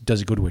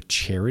 Does it go to a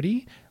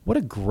charity? What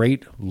a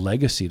great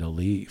legacy to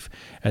leave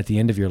at the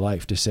end of your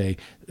life, to say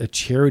a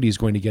charity is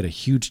going to get a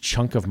huge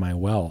chunk of my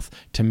wealth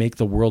to make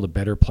the world a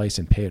better place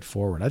and pay it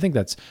forward. I think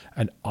that's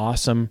an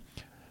awesome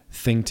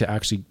thing to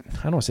actually,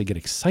 I don't want to say get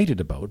excited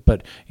about,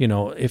 but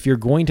if you're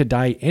going to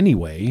die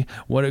anyway,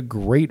 what a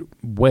great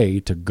way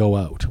to go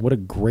out. What a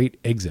great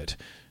exit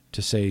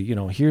to say,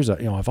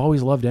 I've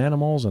always loved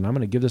animals and I'm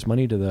going to give this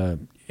money to the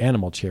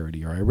animal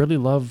charity, or I really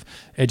love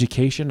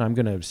education, I'm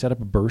going to set up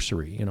a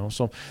bursary,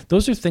 So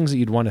those are things that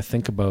you'd want to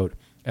think about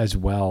as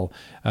well,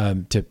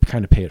 to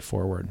kind of pay it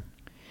forward.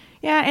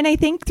 Yeah. And I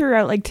think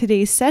throughout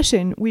today's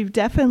session, we've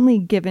definitely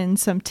given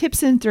some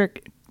tips and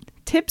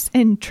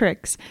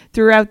tricks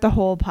throughout the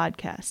whole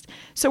podcast.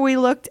 So we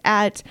looked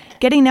at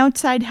getting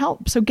outside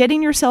help. So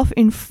getting yourself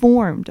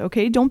informed,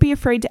 okay? Don't be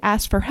afraid to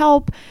ask for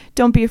help.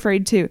 Don't be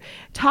afraid to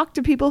talk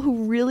to people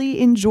who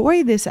really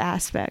enjoy this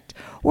aspect,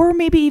 or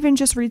maybe even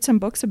just read some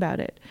books about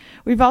it.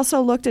 We've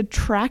also looked at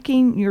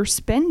tracking your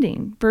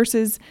spending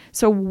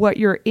so what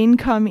your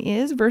income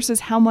is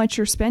versus how much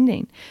you're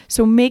spending.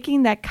 So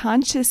making that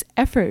conscious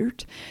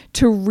effort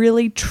to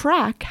really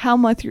track how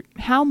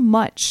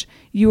much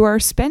you are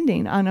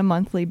spending on a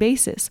monthly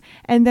basis,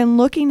 and then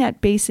looking at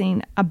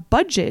basing a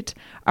budget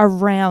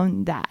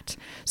around that.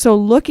 So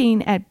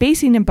looking at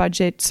basing a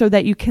budget so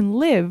that you can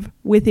live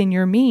within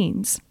your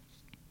means.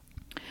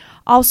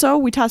 Also,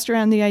 we tossed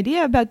around the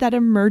idea about that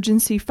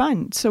emergency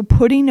fund. So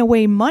putting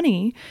away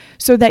money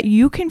so that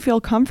you can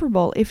feel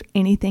comfortable if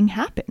anything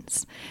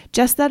happens.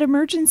 Just that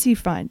emergency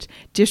fund.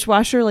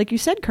 Dishwasher, like you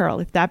said,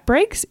 Carl, if that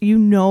breaks, you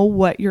know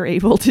what you're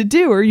able to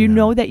do, or you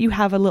know that you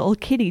have a little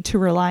kitty to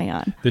rely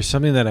on. There's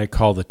something that I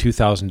call the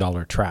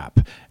 $2,000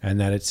 trap,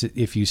 and that it's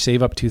if you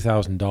save up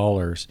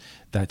 $2,000,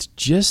 that's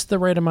just the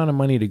right amount of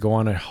money to go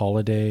on a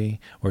holiday,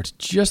 or it's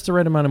just the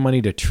right amount of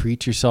money to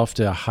treat yourself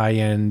to a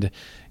high-end,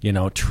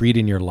 treat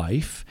in your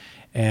life.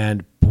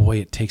 And boy,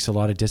 it takes a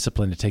lot of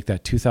discipline to take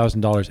that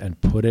 $2,000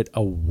 and put it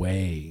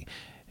away.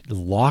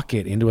 Lock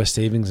it into a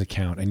savings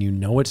account, and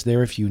it's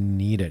there if you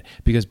need it.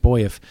 Because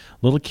boy, if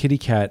little kitty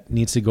cat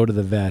needs to go to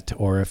the vet,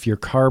 or if your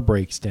car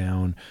breaks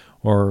down,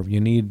 or you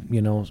need,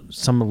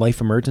 some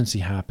life emergency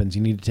happens,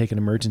 you need to take an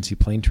emergency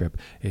plane trip,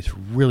 it's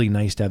really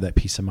nice to have that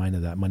peace of mind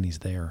that money's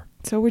there.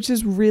 So, which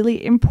is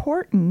really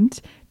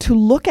important to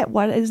look at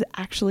what is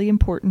actually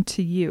important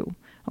to you,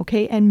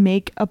 okay? And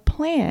make a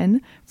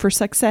plan for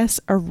success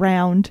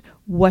around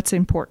what's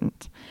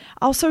important.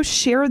 Also,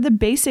 share the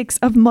basics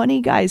of money,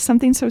 guys.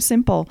 Something so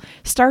simple.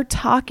 Start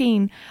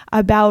talking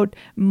about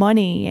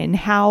money and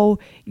how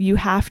you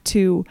have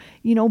to,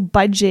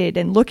 budget,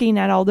 and looking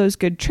at all those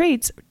good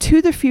traits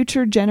to the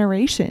future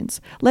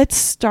generations. Let's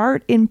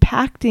start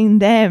impacting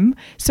them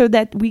so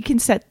that we can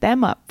set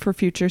them up for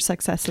future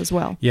success as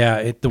well.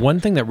 Yeah, the one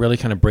thing that really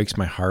kind of breaks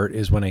my heart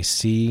is when I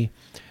see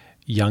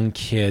young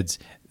kids,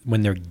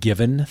 when they're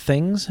given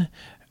things,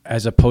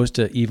 as opposed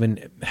to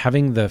even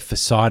having the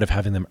facade of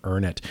having them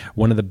earn it.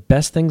 One of the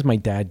best things my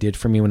dad did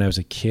for me when I was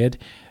a kid,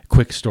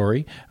 quick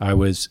story, I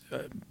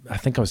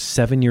think I was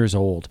 7 years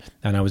old,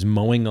 and I was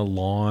mowing a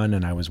lawn,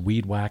 and I was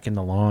weed whacking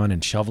the lawn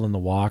and shoveling the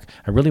walk.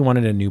 I really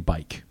wanted a new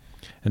bike.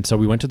 And so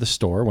we went to the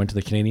store, went to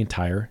the Canadian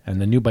Tire, and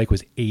the new bike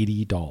was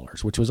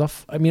 $80, which was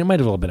it might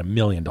have been $1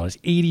 million.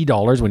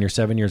 $80 when you're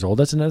 7 years old,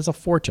 that's a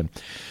fortune.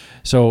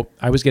 So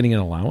I was getting an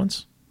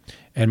allowance,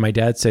 and my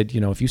dad said,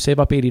 if you save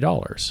up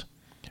 $80,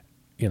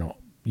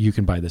 you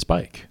can buy this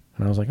bike.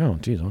 And I was like, oh,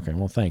 geez, okay,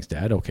 well, thanks,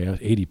 Dad. Okay,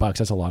 $80,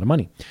 that's a lot of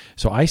money.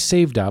 So I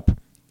saved up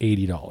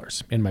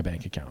 $80 in my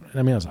bank account.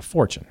 That was a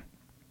fortune.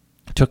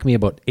 It took me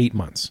about 8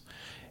 months.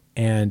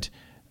 And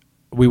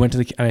we went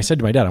and I said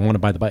to my dad, I want to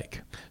buy the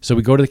bike. So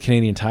we go to the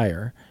Canadian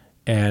Tire,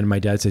 And my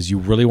dad says, you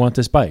really want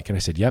this bike? And I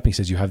said, yep. And he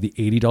says, you have the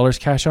 $80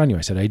 cash on you?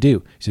 I said, I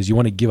do. He says, you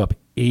want to give up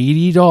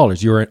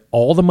 $80? You're at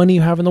all the money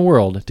you have in the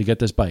world to get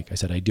this bike? I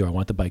said, I do. I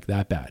want the bike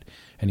that bad.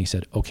 And he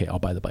said, okay, I'll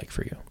buy the bike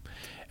for you.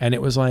 And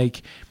it was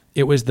like,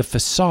 it was the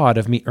facade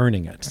of me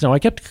earning it. So I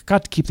got to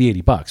keep the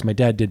 $80. My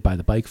dad did buy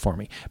the bike for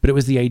me, but it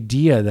was the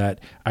idea that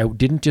I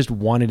didn't just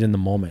want it in the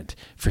moment.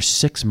 For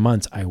 6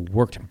 months, I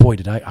worked. Boy,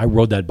 did I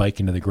rode that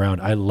bike into the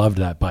ground. I loved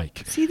that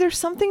bike. See, there's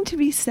something to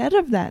be said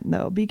of that,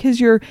 though,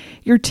 because you're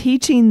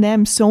teaching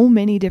them so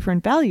many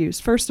different values.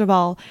 First of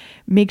all,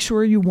 make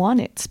sure you want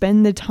it.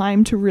 Spend the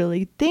time to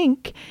really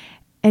think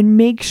and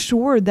make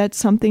sure that's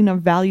something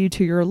of value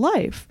to your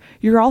life.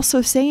 You're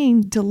also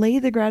saying delay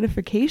the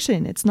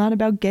gratification. It's not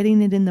about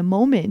getting it in the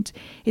moment.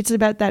 It's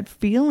about that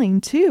feeling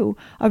too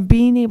of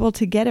being able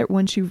to get it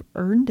once you've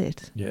earned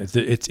it. Yeah,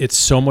 it's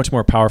so much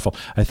more powerful.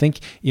 I think,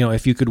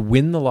 if you could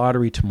win the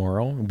lottery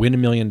tomorrow, win $1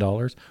 million,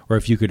 or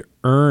if you could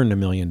earn $1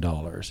 million,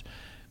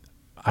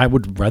 I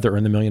would rather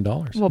earn the $1 million.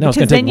 Well, now,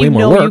 because then you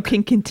know you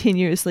can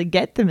continuously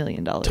get the $1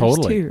 million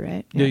totally. too,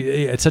 right? Yeah.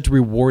 It's such a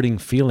rewarding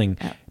feeling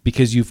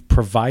because you've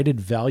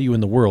provided value in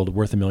the world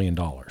worth $1 million.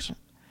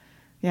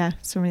 Yeah,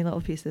 so many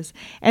little pieces.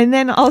 And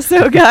then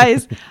also,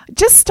 guys,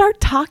 just start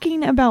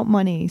talking about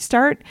money.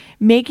 Start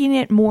making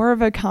it more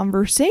of a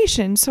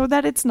conversation so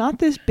that it's not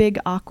this big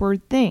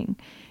awkward thing.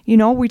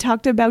 We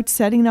talked about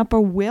setting up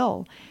a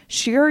will.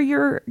 Share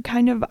your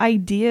kind of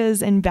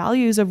ideas and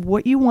values of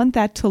what you want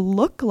that to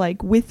look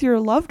like with your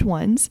loved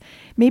ones.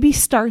 Maybe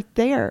start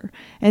there.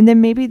 And then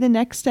maybe the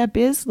next step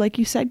is, like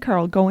you said,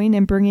 Carl, going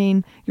and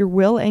bringing your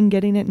will and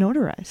getting it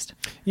notarized.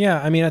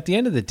 Yeah, I mean, at the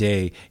end of the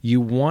day,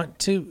 you want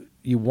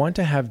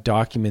to have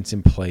documents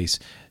in place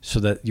so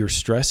that your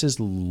stress is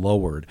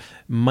lowered.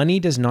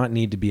 Money does not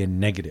need to be a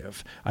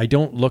negative. I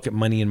don't look at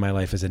money in my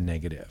life as a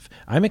negative.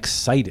 I'm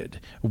excited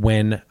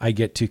when I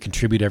get to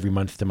contribute every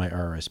month to my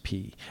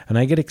RRSP. And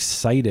I get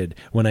excited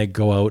when I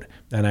go out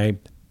and I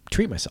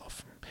treat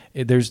myself.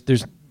 There's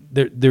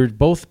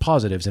both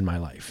positives in my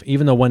life.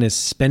 Even though one is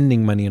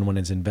spending money and one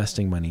is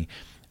investing money,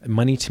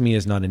 money to me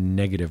is not a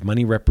negative.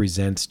 Money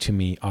represents to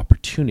me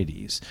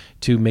opportunities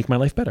to make my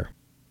life better.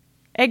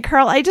 And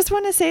Carl, I just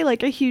want to say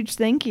a huge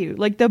thank you.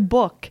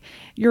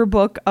 Your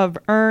book of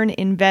Earn,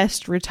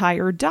 Invest,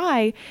 Retire,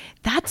 Die,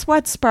 that's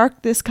what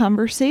sparked this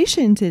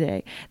conversation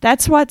today.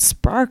 That's what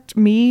sparked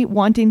me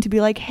wanting to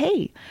be like,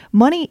 hey,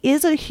 money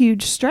is a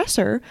huge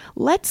stressor.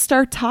 Let's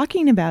start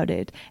talking about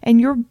it. And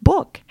your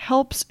book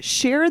helps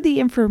share the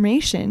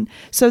information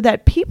so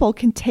that people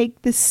can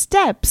take the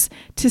steps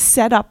to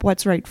set up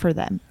what's right for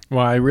them.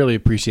 Well, I really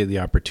appreciate the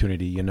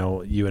opportunity.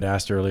 You had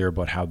asked earlier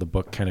about how the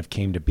book kind of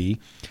came to be.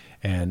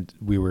 And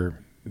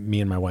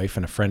me and my wife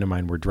and a friend of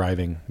mine were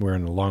driving. We're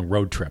on a long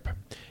road trip.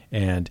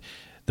 And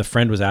the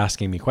friend was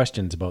asking me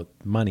questions about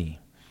money.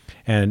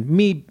 And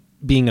me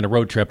being in a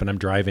road trip and I'm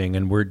driving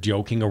and we're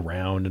joking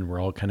around and we're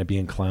all kind of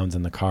being clowns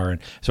in the car.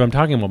 And so I'm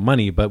talking about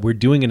money, but we're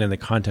doing it in the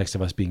context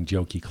of us being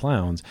jokey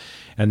clowns.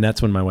 And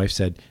that's when my wife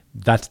said,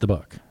 that's the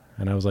book.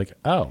 And I was like,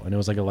 oh. And it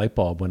was like a light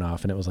bulb went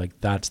off and it was like,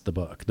 that's the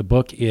book. The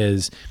book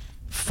is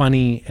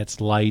funny, it's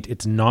light,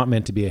 it's not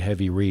meant to be a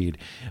heavy read,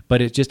 but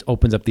it just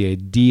opens up the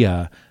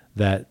idea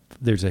that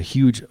there's a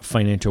huge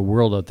financial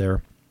world out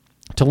there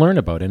to learn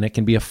about, and it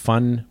can be a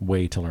fun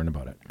way to learn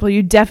about it. Well,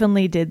 you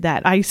definitely did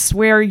that. I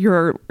swear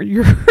your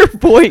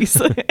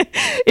voice,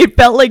 it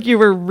felt like you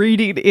were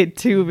reading it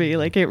to me.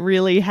 Like it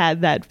really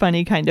had that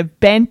funny kind of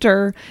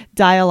banter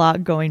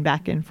dialogue going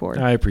back and forth.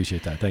 I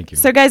appreciate that. Thank you.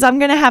 So guys, I'm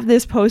going to have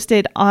this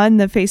posted on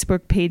the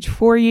Facebook page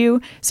for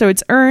you. So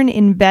it's Earn,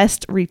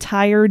 Invest,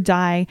 Retire,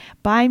 Die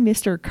by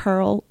Mr.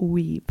 Carl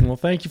Wiebe. Well,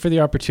 thank you for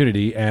the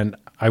opportunity, and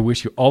I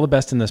wish you all the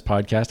best in this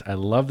podcast. I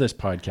love this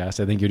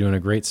podcast. I think you're doing a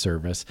great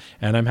service,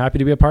 and I'm happy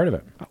to be a part of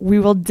it. We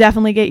will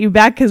definitely get you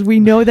back because we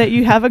know that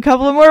you have a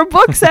couple of more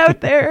books out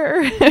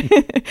there.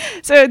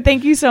 So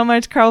thank you so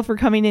much, Carl, for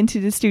coming into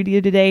the studio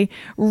today.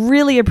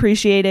 Really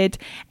appreciate it.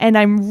 And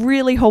I'm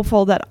really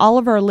hopeful that all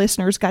of our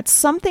listeners got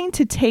something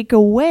to take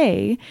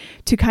away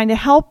to kind of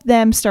help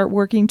them start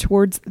working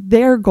towards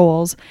their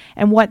goals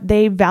and what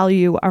they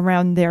value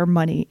around their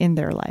money in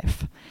their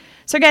life.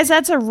 So guys,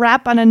 that's a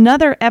wrap on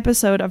another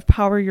episode of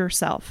Power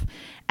Yourself.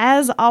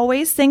 As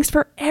always, thanks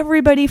for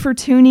everybody for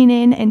tuning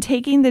in and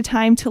taking the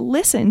time to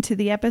listen to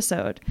the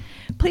episode.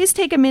 Please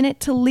take a minute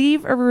to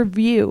leave a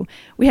review.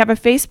 We have a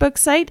Facebook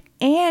site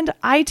and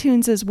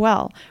iTunes as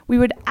well. We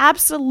would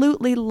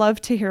absolutely love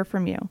to hear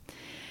from you.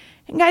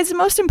 And guys, the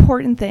most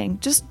important thing,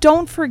 just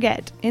don't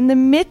forget in the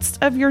midst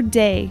of your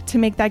day to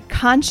make that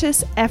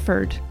conscious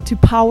effort to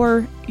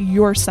power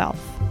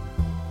yourself.